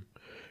 Mm-hmm.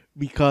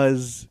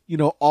 Because,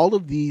 all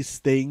of these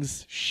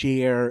things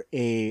share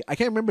I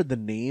can't remember the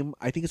name.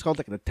 I think it's called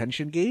like an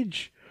attention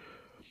gauge.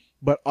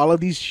 But all of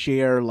these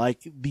share like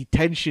the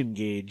tension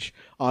gauge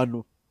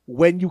on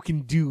when you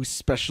can do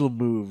special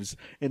moves.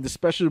 And the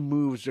special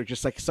moves are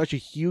just like such a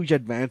huge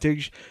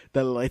advantage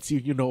that lets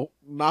you,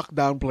 knock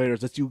down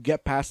players, that you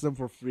get past them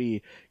for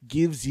free,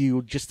 gives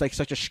you just like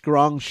such a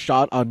strong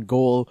shot on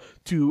goal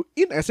to,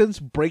 in essence,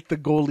 break the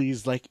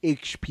goalie's like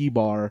HP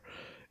bar.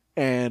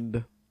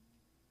 And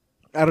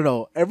I don't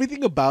know,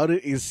 everything about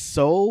it is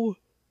so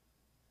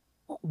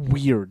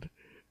weird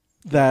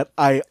that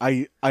I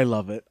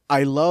love it.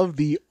 I love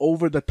the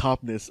over the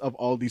topness of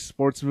all these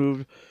sports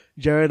moves.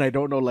 Jaren, I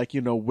don't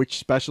know which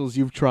specials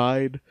you've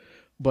tried,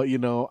 but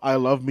I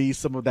love me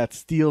some of that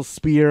steel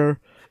spear.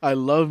 I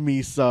love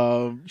me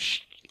some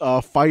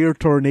fire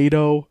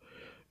tornado.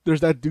 There's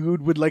that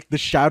dude with like the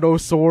shadow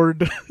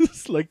sword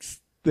like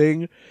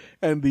thing,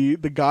 and the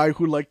guy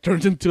who like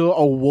turns into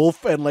a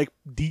wolf and like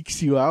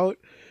dekes you out.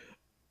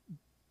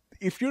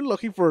 If you're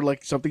looking for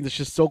like something that's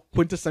just so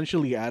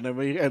quintessentially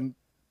anime and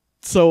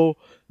so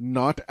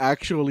not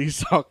actually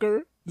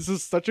soccer, this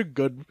is such a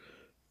good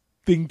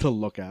thing to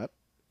look at.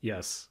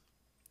 Yes.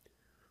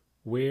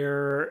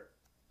 Where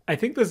I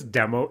think this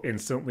demo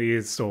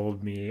instantly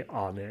sold me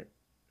on it.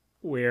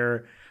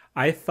 Where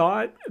I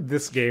thought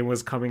this game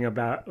was coming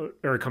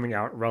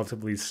out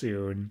relatively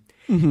soon.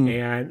 Mm-hmm.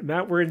 And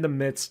Matt, we're in the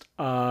midst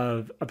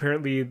of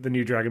apparently the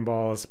new Dragon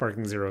Ball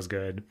Sparking Zero is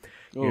good.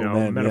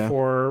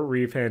 Metaphor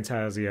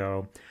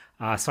ReFantasio,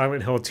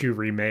 Silent Hill 2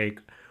 remake,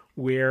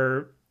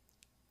 where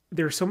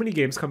there's so many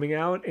games coming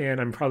out,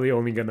 and I'm probably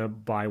only gonna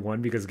buy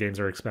one because games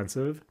are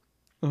expensive.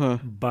 Uh-huh.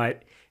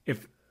 But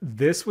if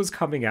this was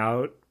coming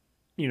out,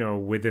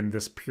 within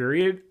this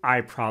period,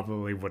 I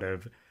probably would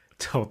have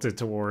tilted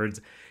towards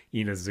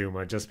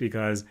Inazuma just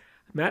because,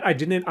 Matt, I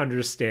didn't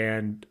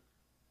understand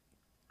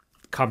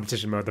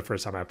competition mode the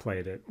first time I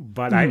played it,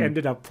 but I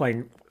ended up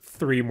playing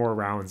 3 more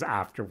rounds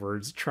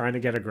afterwards trying to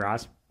get a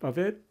grasp of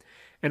it,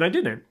 and I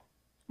didn't.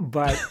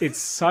 But it's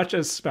such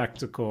a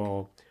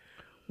spectacle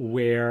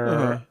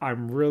where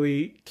I'm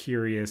really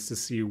curious to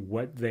see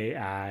what they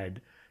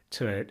add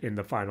to it in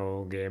the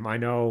final game. I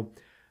know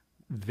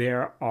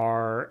there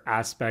are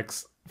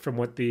aspects from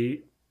what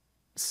they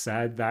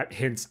said that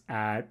hints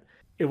at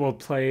it will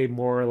play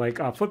more like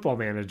a Football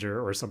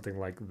Manager or something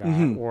like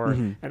that, or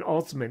an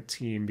Ultimate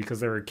Team, because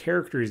there are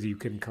characters you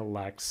can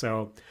collect.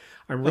 So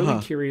I'm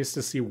really curious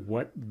to see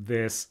what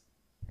this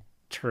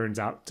turns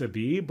out to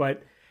be.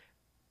 But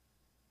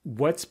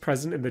what's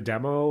present in the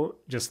demo,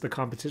 just the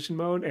competition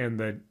mode and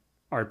the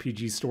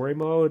RPG story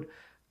mode,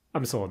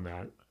 I'm sold on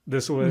that.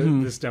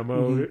 This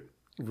demo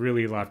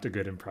really left a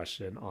good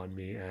impression on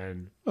me,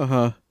 and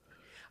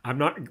I'm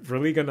not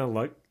really gonna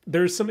look.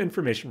 There's some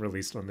information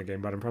released on the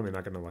game, but I'm probably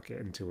not gonna look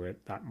into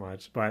it that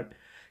much. But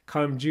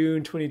come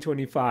June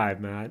 2025,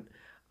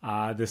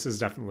 Matt, this is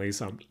definitely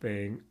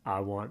something I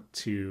want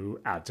to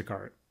add to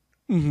cart.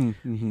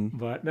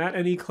 But Matt,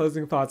 any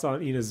closing thoughts on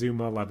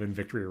Inazuma 11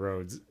 Victory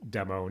Road's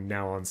demo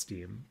now on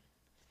Steam?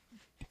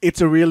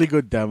 It's a really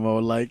good demo.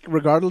 Like,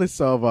 regardless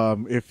of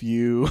if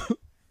you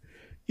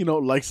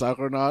like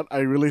soccer or not, I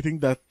really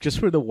think that just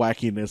for the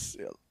wackiness,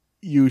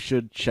 you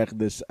should check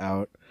this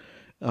out.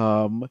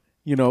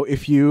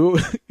 If you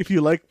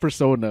like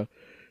Persona,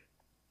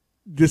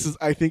 this is,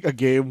 I think, a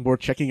game worth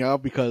checking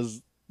out,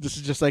 because this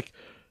is just like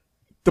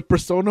the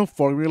Persona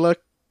formula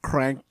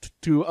cranked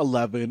to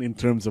 11 in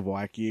terms of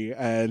wacky.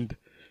 And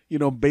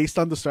based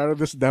on the start of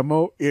this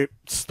demo, it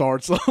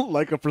starts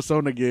like a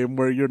Persona game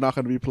where you're not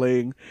going to be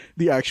playing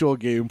the actual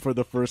game for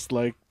the first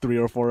like 3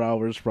 or 4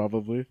 hours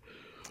probably.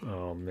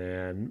 Oh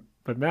man.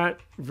 But Matt,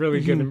 really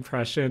good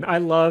impression. I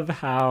love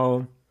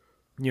how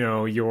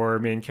your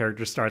main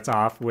character starts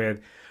off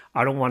with,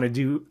 I don't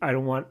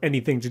want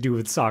anything to do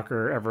with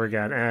soccer ever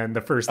again, and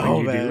the first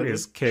thing do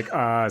is kick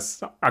a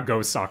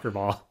ghost soccer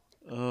ball.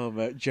 Oh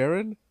man,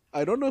 Jaren,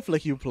 I don't know if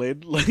like you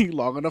played like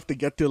long enough to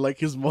get to like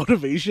his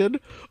motivation,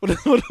 but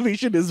his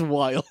motivation is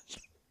wild.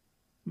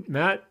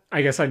 Matt,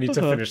 I guess I need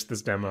to finish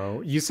this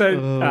demo. You said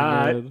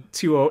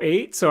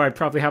 2:08, so I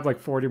probably have like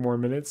 40 more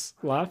minutes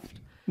left.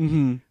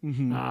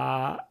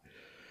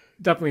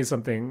 Definitely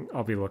something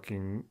I'll be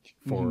looking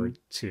forward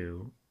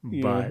to.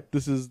 Yeah, but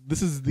this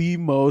is the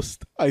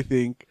most, I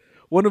think,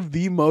 one of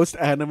the most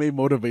anime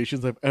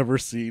motivations I've ever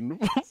seen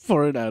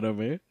for an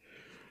anime.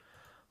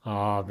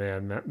 Oh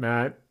man,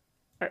 Matt,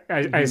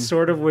 I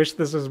sort of wish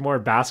this was more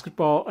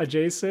basketball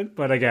adjacent,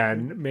 but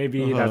again,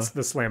 maybe that's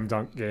the slam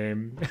dunk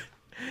game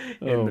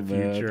in the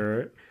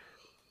future.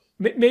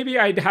 Maybe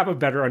I'd have a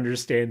better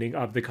understanding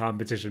of the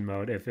competition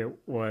mode if it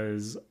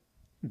was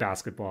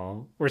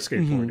basketball or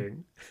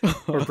skateboarding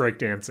or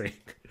breakdancing.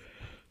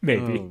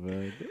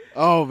 Maybe.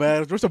 Oh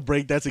man, if there's a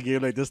breakdancing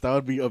game like this, that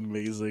would be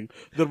amazing.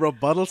 The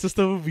rebuttal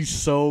system would be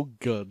so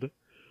good.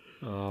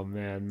 Oh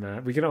man,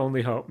 Matt. We can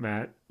only hope,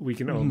 Matt. We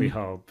can only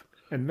hope.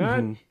 And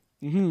Matt,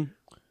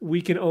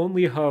 we can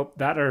only hope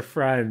that our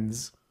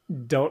friends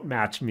don't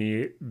match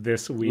me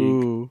this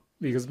week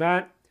Because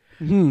Matt,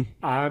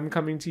 I'm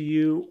coming to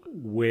you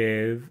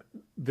with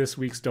this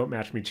week's Don't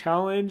Match Me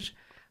challenge.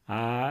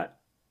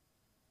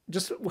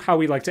 Just how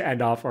we like to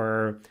end off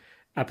our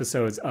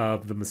episodes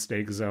of the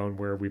Mistake Zone,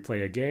 where we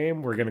play a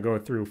game. We're going to go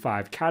through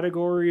 5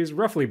 categories,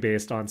 roughly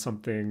based on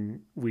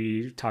something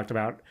we talked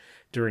about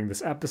during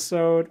this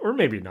episode, or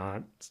maybe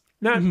not.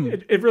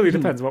 It really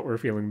depends what we're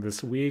feeling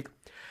this week.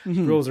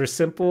 Rules are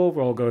simple.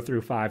 We'll go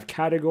through 5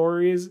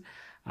 categories.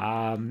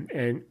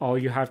 And all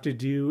you have to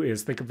do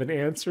is think of an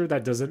answer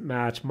that doesn't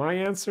match my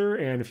answer.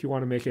 And if you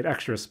want to make it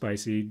extra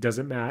spicy,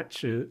 doesn't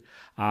match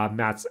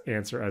Matt's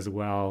answer as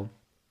well.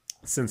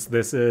 Since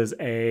this is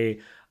a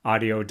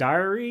audio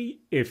diary,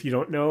 if you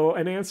don't know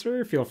an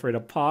answer, feel free to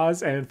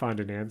pause and find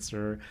an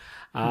answer,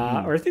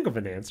 or think of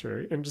an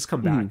answer and just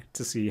come back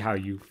to see how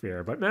you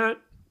fare. But Matt,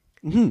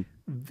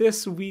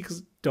 this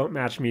week's Don't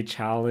Match Me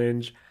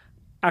challenge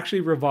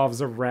actually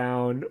revolves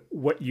around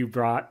what you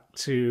brought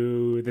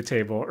to the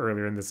table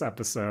earlier in this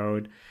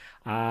episode.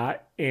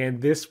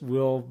 And this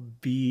will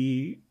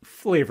be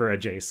flavor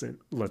adjacent,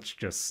 let's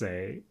just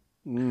say.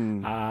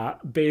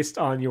 Based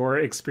on your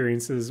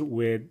experiences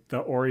with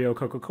the Oreo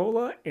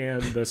Coca-Cola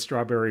and the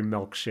strawberry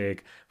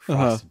milkshake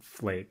Frosted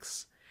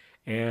Flakes.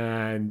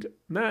 And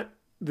Matt,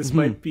 this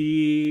might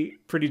be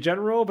pretty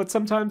general, but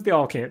sometimes they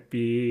all can't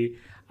be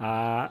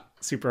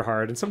super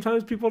hard. And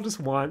sometimes people just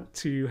want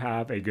to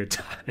have a good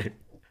time.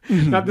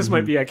 Not this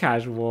might be a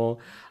casual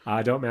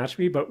Don't Match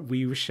Me, but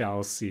we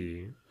shall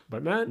see.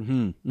 But Matt,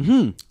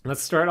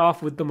 let's start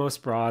off with the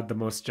most broad, the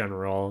most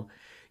general.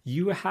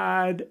 You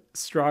had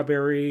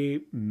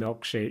strawberry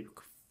milkshake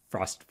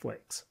Frosted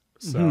Flakes.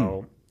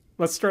 So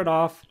let's start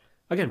off,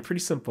 again, pretty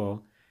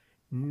simple.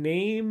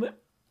 Name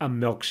a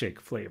milkshake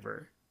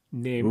flavor.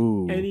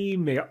 Name any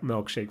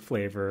milkshake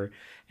flavor.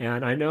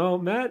 And I know,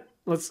 Matt,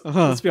 let's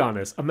be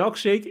honest. A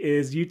milkshake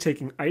is you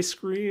taking ice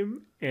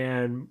cream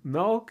and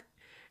milk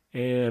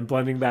and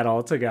blending that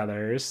all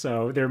together.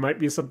 So there might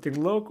be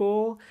something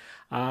local.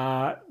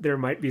 There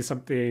might be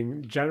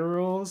something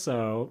general.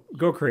 So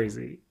go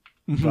crazy.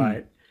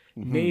 But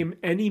name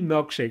any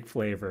milkshake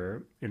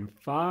flavor in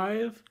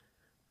 5,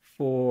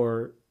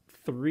 4,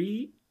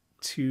 3,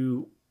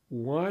 2,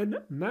 1.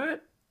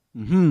 Matt,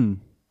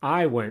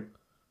 I went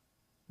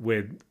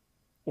with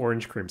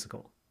orange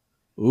creamsicle.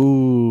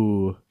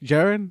 Ooh.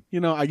 Jaren,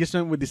 I just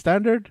went with the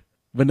standard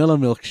vanilla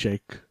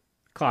milkshake.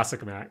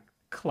 Classic, Matt.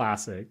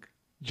 Classic.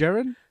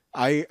 Jaren,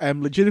 I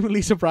am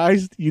legitimately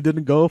surprised you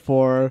didn't go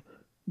for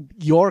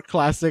your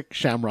classic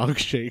shamrock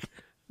shake.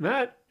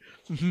 Matt,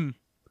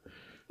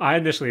 I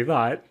initially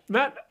thought,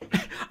 Matt,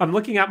 I'm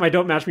looking at my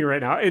Don't Match Me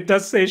right now. It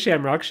does say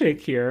shamrock shake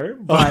here,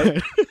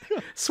 but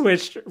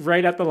switched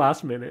right at the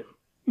last minute.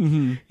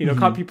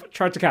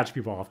 Tried to catch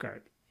people off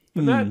guard.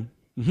 But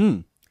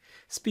Matt,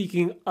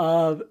 speaking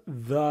of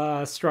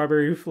the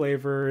strawberry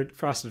flavored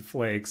Frosted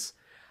Flakes,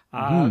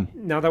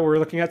 now that we're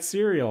looking at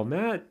cereal,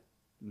 Matt,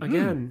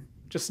 again,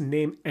 just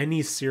name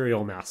any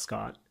cereal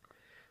mascot.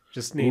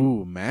 Just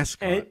name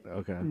mascot.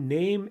 Okay.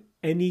 Name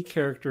any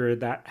character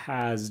that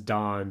has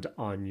dawned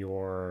on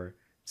your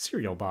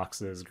cereal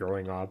boxes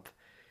growing up.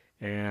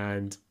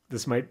 And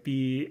this might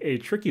be a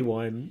tricky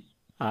one,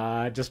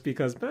 just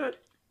because, Matt,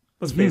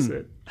 let's face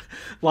it,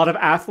 a lot of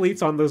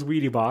athletes on those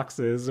Wheatie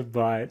boxes,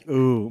 but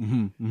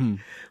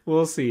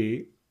we'll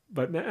see.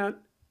 But Matt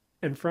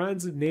and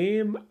friends,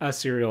 name a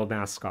cereal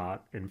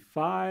mascot in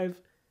 5,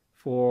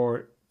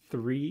 4,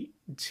 3,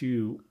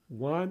 2,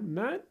 1.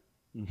 Matt,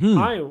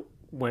 I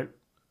went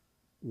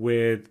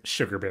with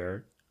Sugar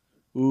Bear.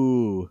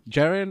 Ooh,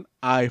 Jaren,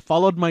 I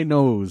followed my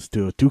nose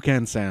to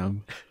Toucan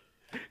Sam.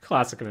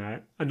 Classic,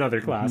 Matt.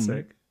 Another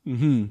classic.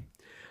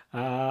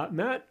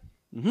 Matt,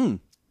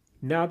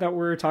 now that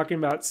we're talking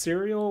about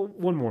cereal,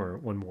 one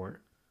more.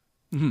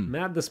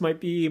 Matt, this might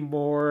be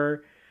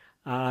more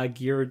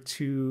geared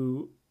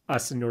to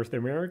us in North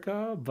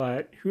America,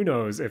 but who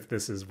knows if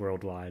this is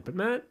worldwide. But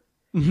Matt,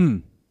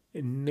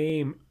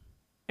 name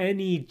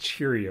any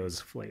Cheerios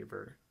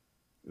flavor.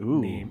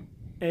 Name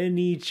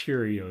any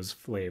Cheerios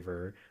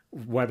flavor,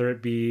 whether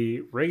it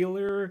be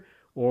regular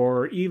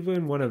or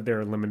even one of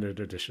their limited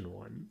edition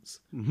ones.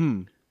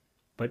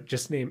 But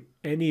just name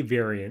any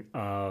variant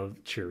of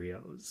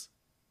Cheerios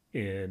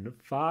in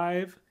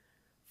 5,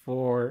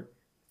 4,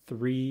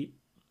 3,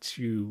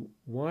 2,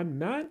 1.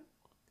 Matt,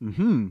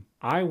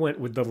 I went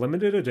with the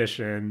limited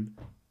edition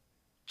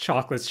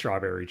chocolate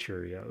strawberry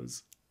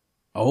Cheerios.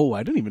 Oh,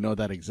 I didn't even know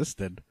that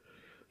existed.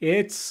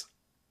 It's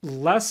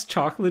less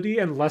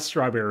chocolatey and less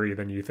strawberry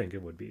than you think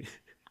it would be.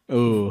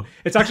 Oh,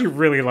 it's actually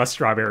really less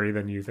strawberry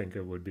than you think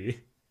it would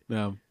be.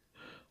 Yeah.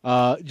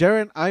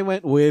 Jaren, I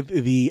went with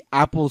the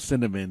apple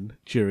cinnamon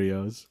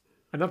Cheerios.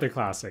 Another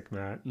classic,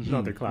 Matt.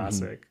 Another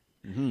classic.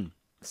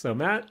 So,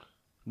 Matt,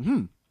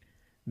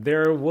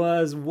 there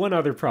was one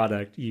other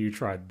product you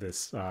tried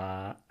this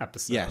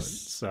episode. Yes.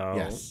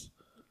 So,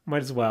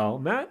 might as well.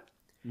 Matt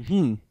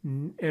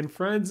and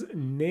friends,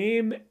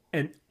 name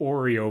an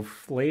Oreo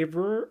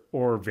flavor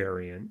or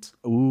variant.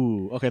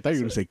 Ooh, okay. I thought you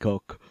were going to say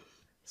Coke.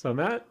 So,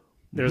 Matt,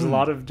 there's a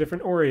lot of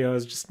different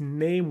Oreos. Just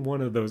name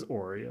one of those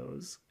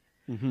Oreos.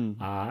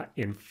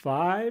 In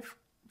 5,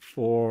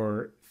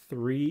 4,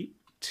 3,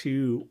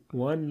 2,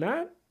 1,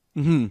 Matt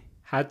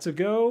had to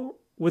go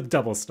with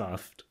double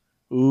stuffed.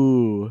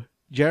 Ooh.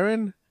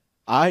 Jaren,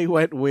 I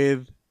went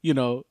with,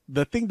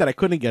 the thing that I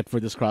couldn't get for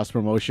this cross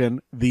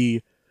promotion,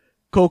 the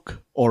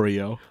Coke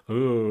Oreo.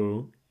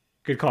 Ooh.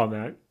 Good call,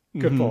 Matt.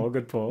 Good pull,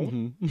 good pull.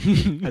 And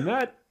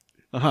that,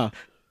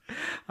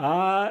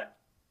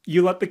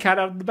 you let the cat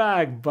out of the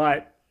bag,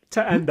 but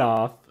to end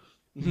off,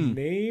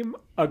 name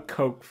a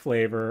Coke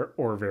flavor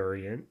or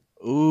variant.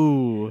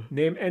 Ooh.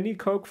 Name any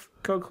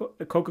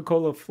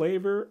Coca-Cola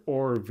flavor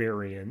or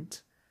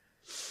variant.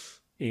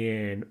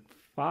 In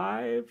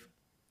 5,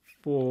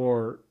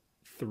 4,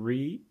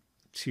 3,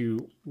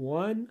 2,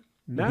 1.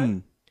 Matt,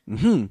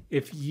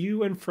 if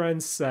you and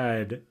friends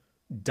said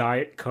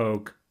Diet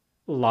Coke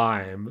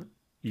lime,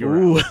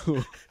 you're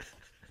out.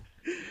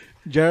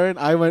 Jaren,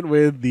 I went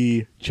with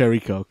the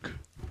Cherry Coke.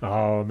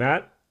 Oh,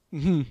 Matt,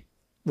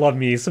 love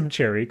me some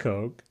Cherry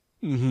Coke.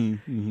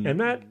 And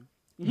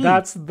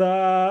that's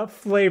the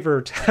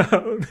Flavor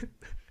Town.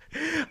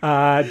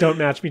 Don't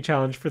match me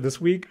challenge for this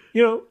week.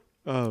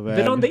 Oh, man.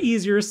 Been on the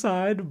easier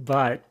side,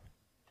 but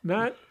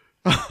Matt,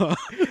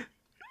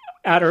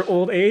 at our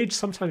old age,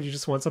 sometimes you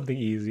just want something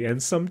easy,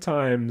 and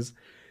sometimes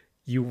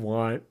you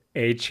want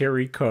a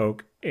Cherry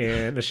Coke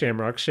and a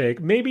Shamrock Shake.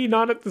 Maybe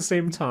not at the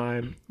same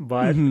time,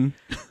 but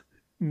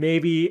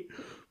maybe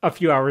a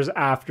few hours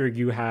after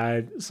you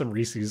had some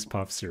Reese's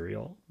Puff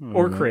cereal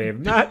or Crave.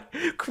 Not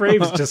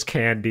Crave's just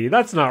candy.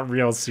 That's not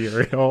real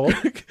cereal.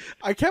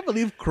 I can't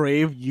believe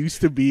Crave used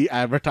to be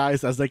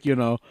advertised as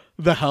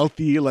the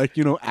healthy,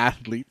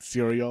 athlete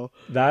cereal.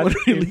 That's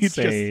really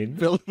insane. Just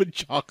filled with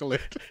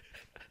chocolate.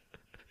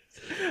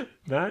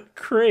 That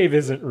Crave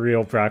isn't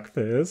real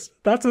breakfast.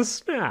 That's a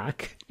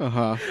snack.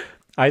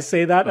 I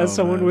say that as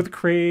someone with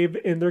Crave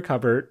in their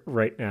cupboard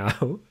right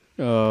now.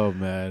 Oh,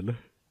 man.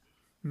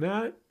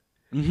 Matt,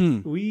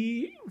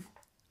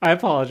 I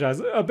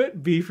apologize, a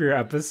bit beefier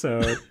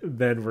episode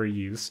than we're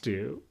used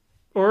to.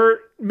 Or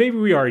maybe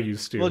we are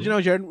used to. Well,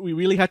 Jaren, we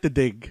really had to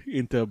dig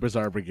into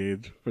Bizzare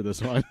Brigade for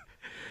this one.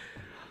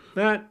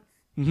 Matt,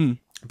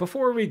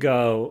 before we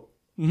go,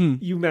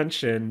 you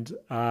mentioned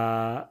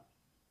her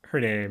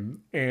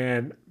name.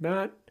 And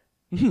Matt,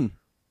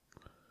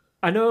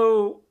 I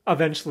know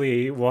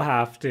eventually we'll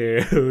have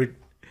to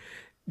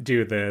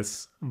do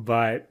this,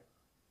 but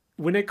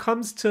when it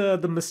comes to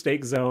the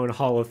Mistake Zone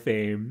Hall of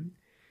Fame,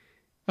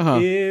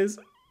 is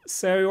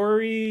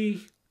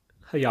Sayori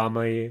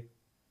Hayami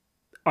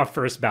a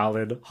first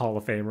ballot Hall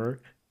of Famer?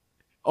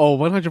 Oh,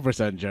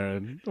 100%,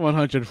 Jaren.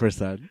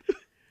 100%.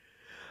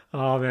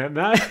 Oh, man,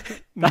 that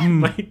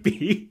might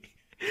be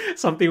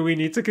something we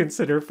need to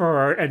consider for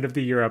our end of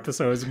the year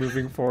episodes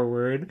moving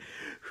forward.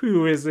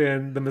 Who is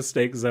in the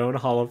Mistake Zone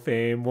Hall of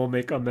Fame? We'll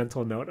make a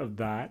mental note of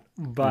that.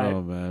 But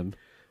oh, man.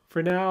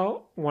 For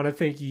now, I want to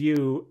thank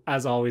you,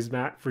 as always,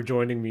 Matt, for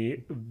joining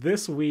me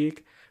this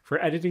week,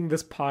 for editing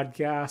this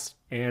podcast,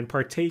 and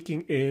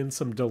partaking in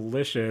some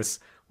delicious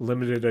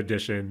limited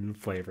edition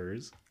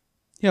flavors.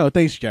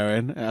 Thanks,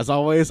 Jaren. As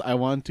always, I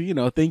want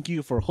to, thank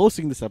you for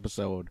hosting this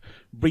episode,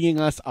 bringing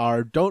us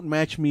our Don't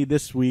Match Me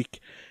this week,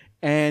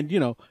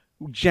 and,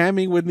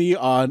 jamming with me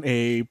on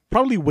a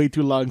probably way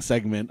too long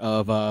segment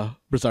of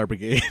Bizzare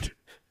Brigade.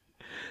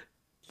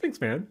 Thanks,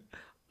 man.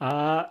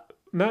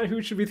 Matt,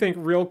 who should we thank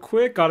real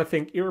quick? Gotta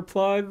thank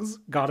earplugs.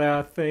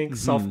 Gotta thank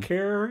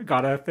self-care.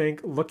 Gotta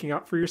thank looking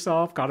out for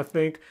yourself. Gotta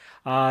thank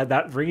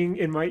that ringing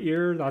in my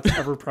ear that's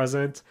ever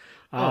present.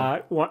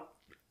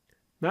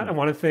 Matt, I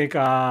want to thank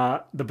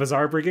the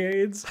Bizzare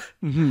Brigades.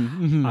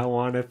 I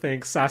want to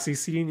thank Sassy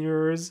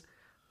Seniors.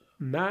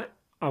 Matt,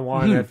 I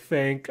want to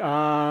thank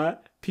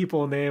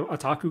people named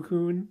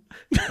Otaku-kun.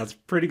 That's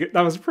pretty good.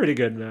 That was pretty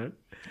good, Matt.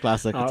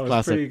 Classic. It's it was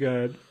classic. Pretty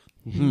good.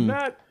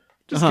 Matt,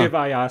 just give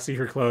Ayase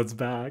her clothes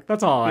back.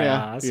 That's all I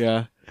ask.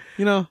 Yeah.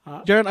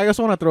 Jaren, I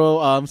also want to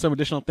throw some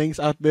additional things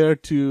out there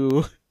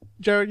to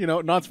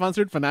Jaren, not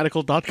sponsored,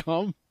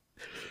 fanatical.com.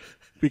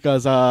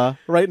 Because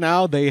right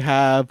now they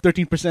have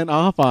 13%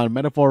 off on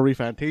Metaphor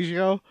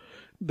Refantasio.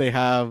 They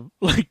have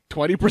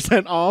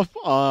 20% off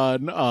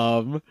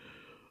on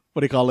what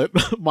do you call it?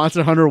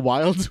 Monster Hunter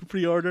Wilds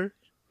pre-order.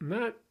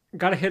 Matt,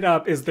 gotta hit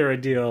up Is There a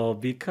Deal?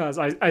 Because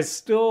I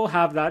still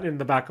have that in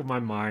the back of my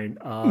mind.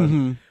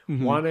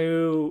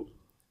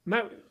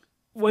 Matt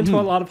went to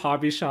a lot of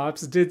hobby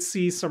shops, did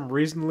see some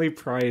reasonably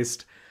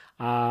priced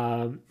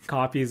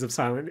copies of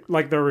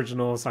the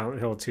original Silent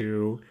Hill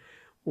 2,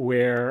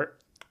 where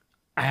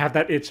I have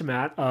that itch,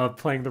 Matt, of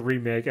playing the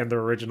remake and the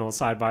original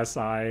side by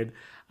side,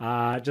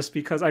 just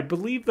because I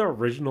believe the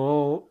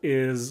original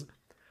is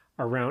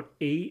around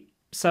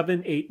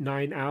 7, 8,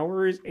 9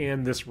 hours,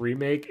 and this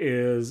remake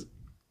is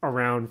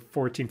around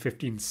 14,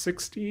 15,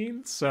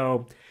 16.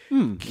 So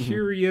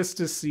curious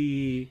to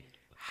see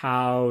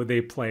how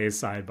they play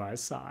side by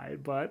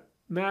side. But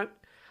Matt,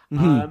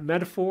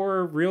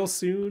 Metaphor real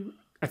soon,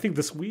 I think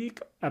this week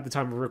at the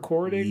time of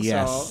recording.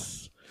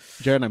 Yes.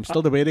 So, Jaren, I'm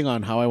still debating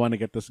on how I want to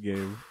get this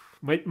game.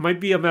 Might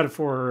be a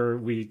Metaphor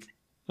week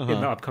in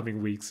the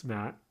upcoming weeks,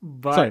 Matt.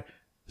 But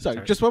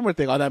Sorry, just one more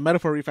thing on that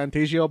Metaphor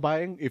Refantasio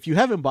buying. If you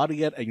haven't bought it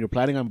yet and you're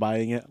planning on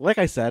buying it, like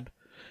I said,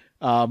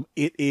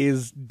 it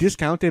is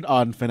discounted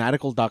on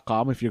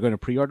fanatical.com if you're going to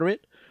pre-order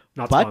it.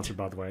 Not sponsored,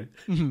 by the way.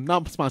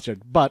 Not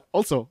sponsored, but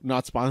also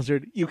not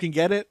sponsored. You can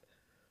get it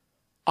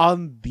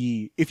on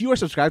if you are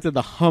subscribed to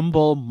the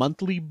Humble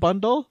monthly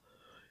bundle,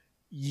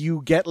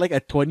 you get like a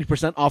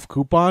 20% off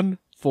coupon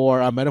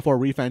for a Metaphor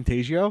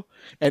Refantasio.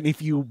 And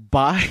if you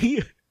buy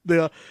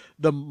the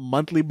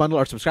monthly bundle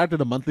or subscribe to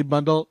the monthly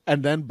bundle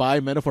and then buy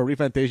Metaphor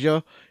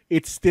Refantasio,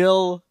 it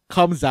still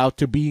comes out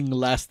to being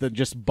less than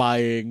just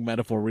buying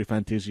Metaphor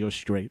Refantasio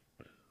straight.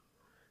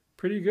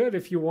 Pretty good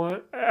if you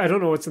want. I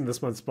don't know what's in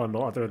this month's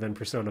bundle other than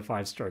Persona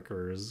 5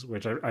 Strikers,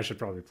 which I should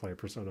probably play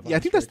Persona 5 Yeah, I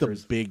think Strikers.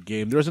 that's the big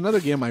game. There was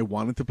another game I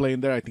wanted to play in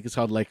there. I think it's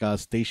called like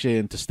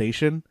Station to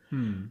Station.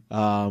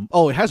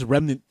 It has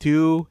Remnant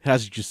 2, it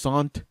has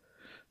Jusant,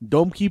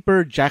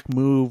 Domekeeper, Jack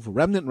Move,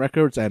 Remnant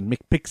Records, and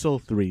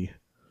McPixel 3.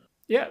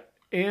 Yeah,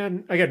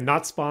 and again,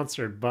 not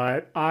sponsored,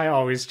 but I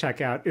always check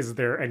out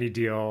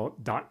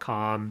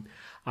isthereanydeal.com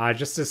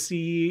just to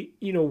see,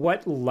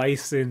 what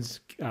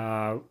licensed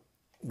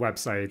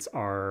websites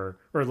or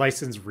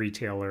licensed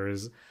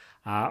retailers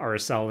are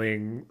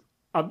selling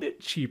a bit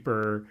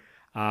cheaper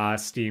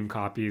Steam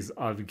copies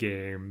of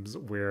games.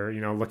 Where,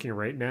 looking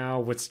right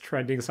now, what's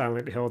trending: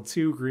 Silent Hill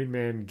 2, Green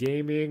Man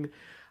Gaming,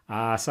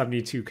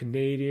 72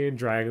 Canadian,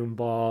 Dragon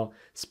Ball,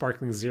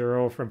 Sparkling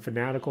Zero from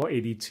Fanatical,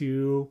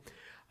 82,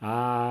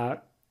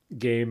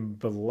 Game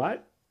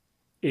Bullet,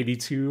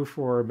 82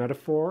 for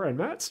Metaphor, and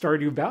Matt,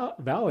 Stardew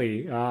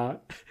Valley,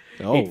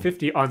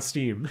 850 on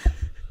Steam.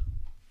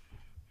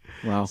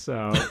 Wow.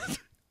 So,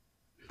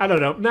 I don't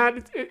know.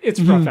 Matt, it's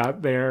rough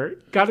out there.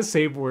 Got to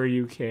save where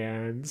you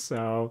can.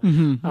 So,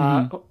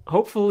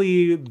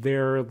 hopefully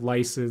they're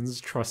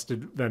licensed,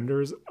 trusted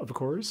vendors, of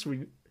course.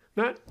 We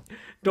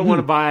don't want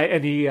to buy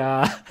any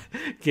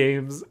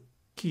games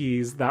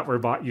keys that were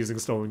bought using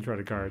stolen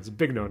credit cards.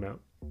 Big no-no.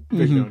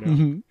 Big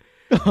no-no.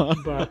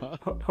 But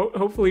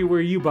hopefully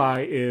where you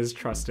buy is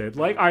trusted.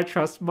 Like I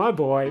trust my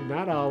boy,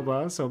 Matt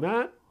Alba. So,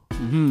 Matt,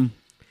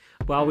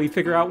 while we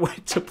figure out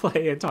what to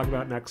play and talk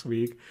about next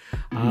week,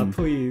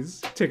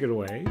 please take it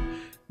away.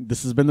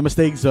 This has been The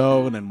Mistake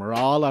Zone, and we're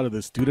all out of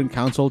the student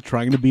council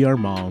trying to be our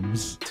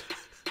moms.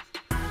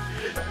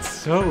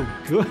 So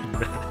good,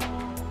 man.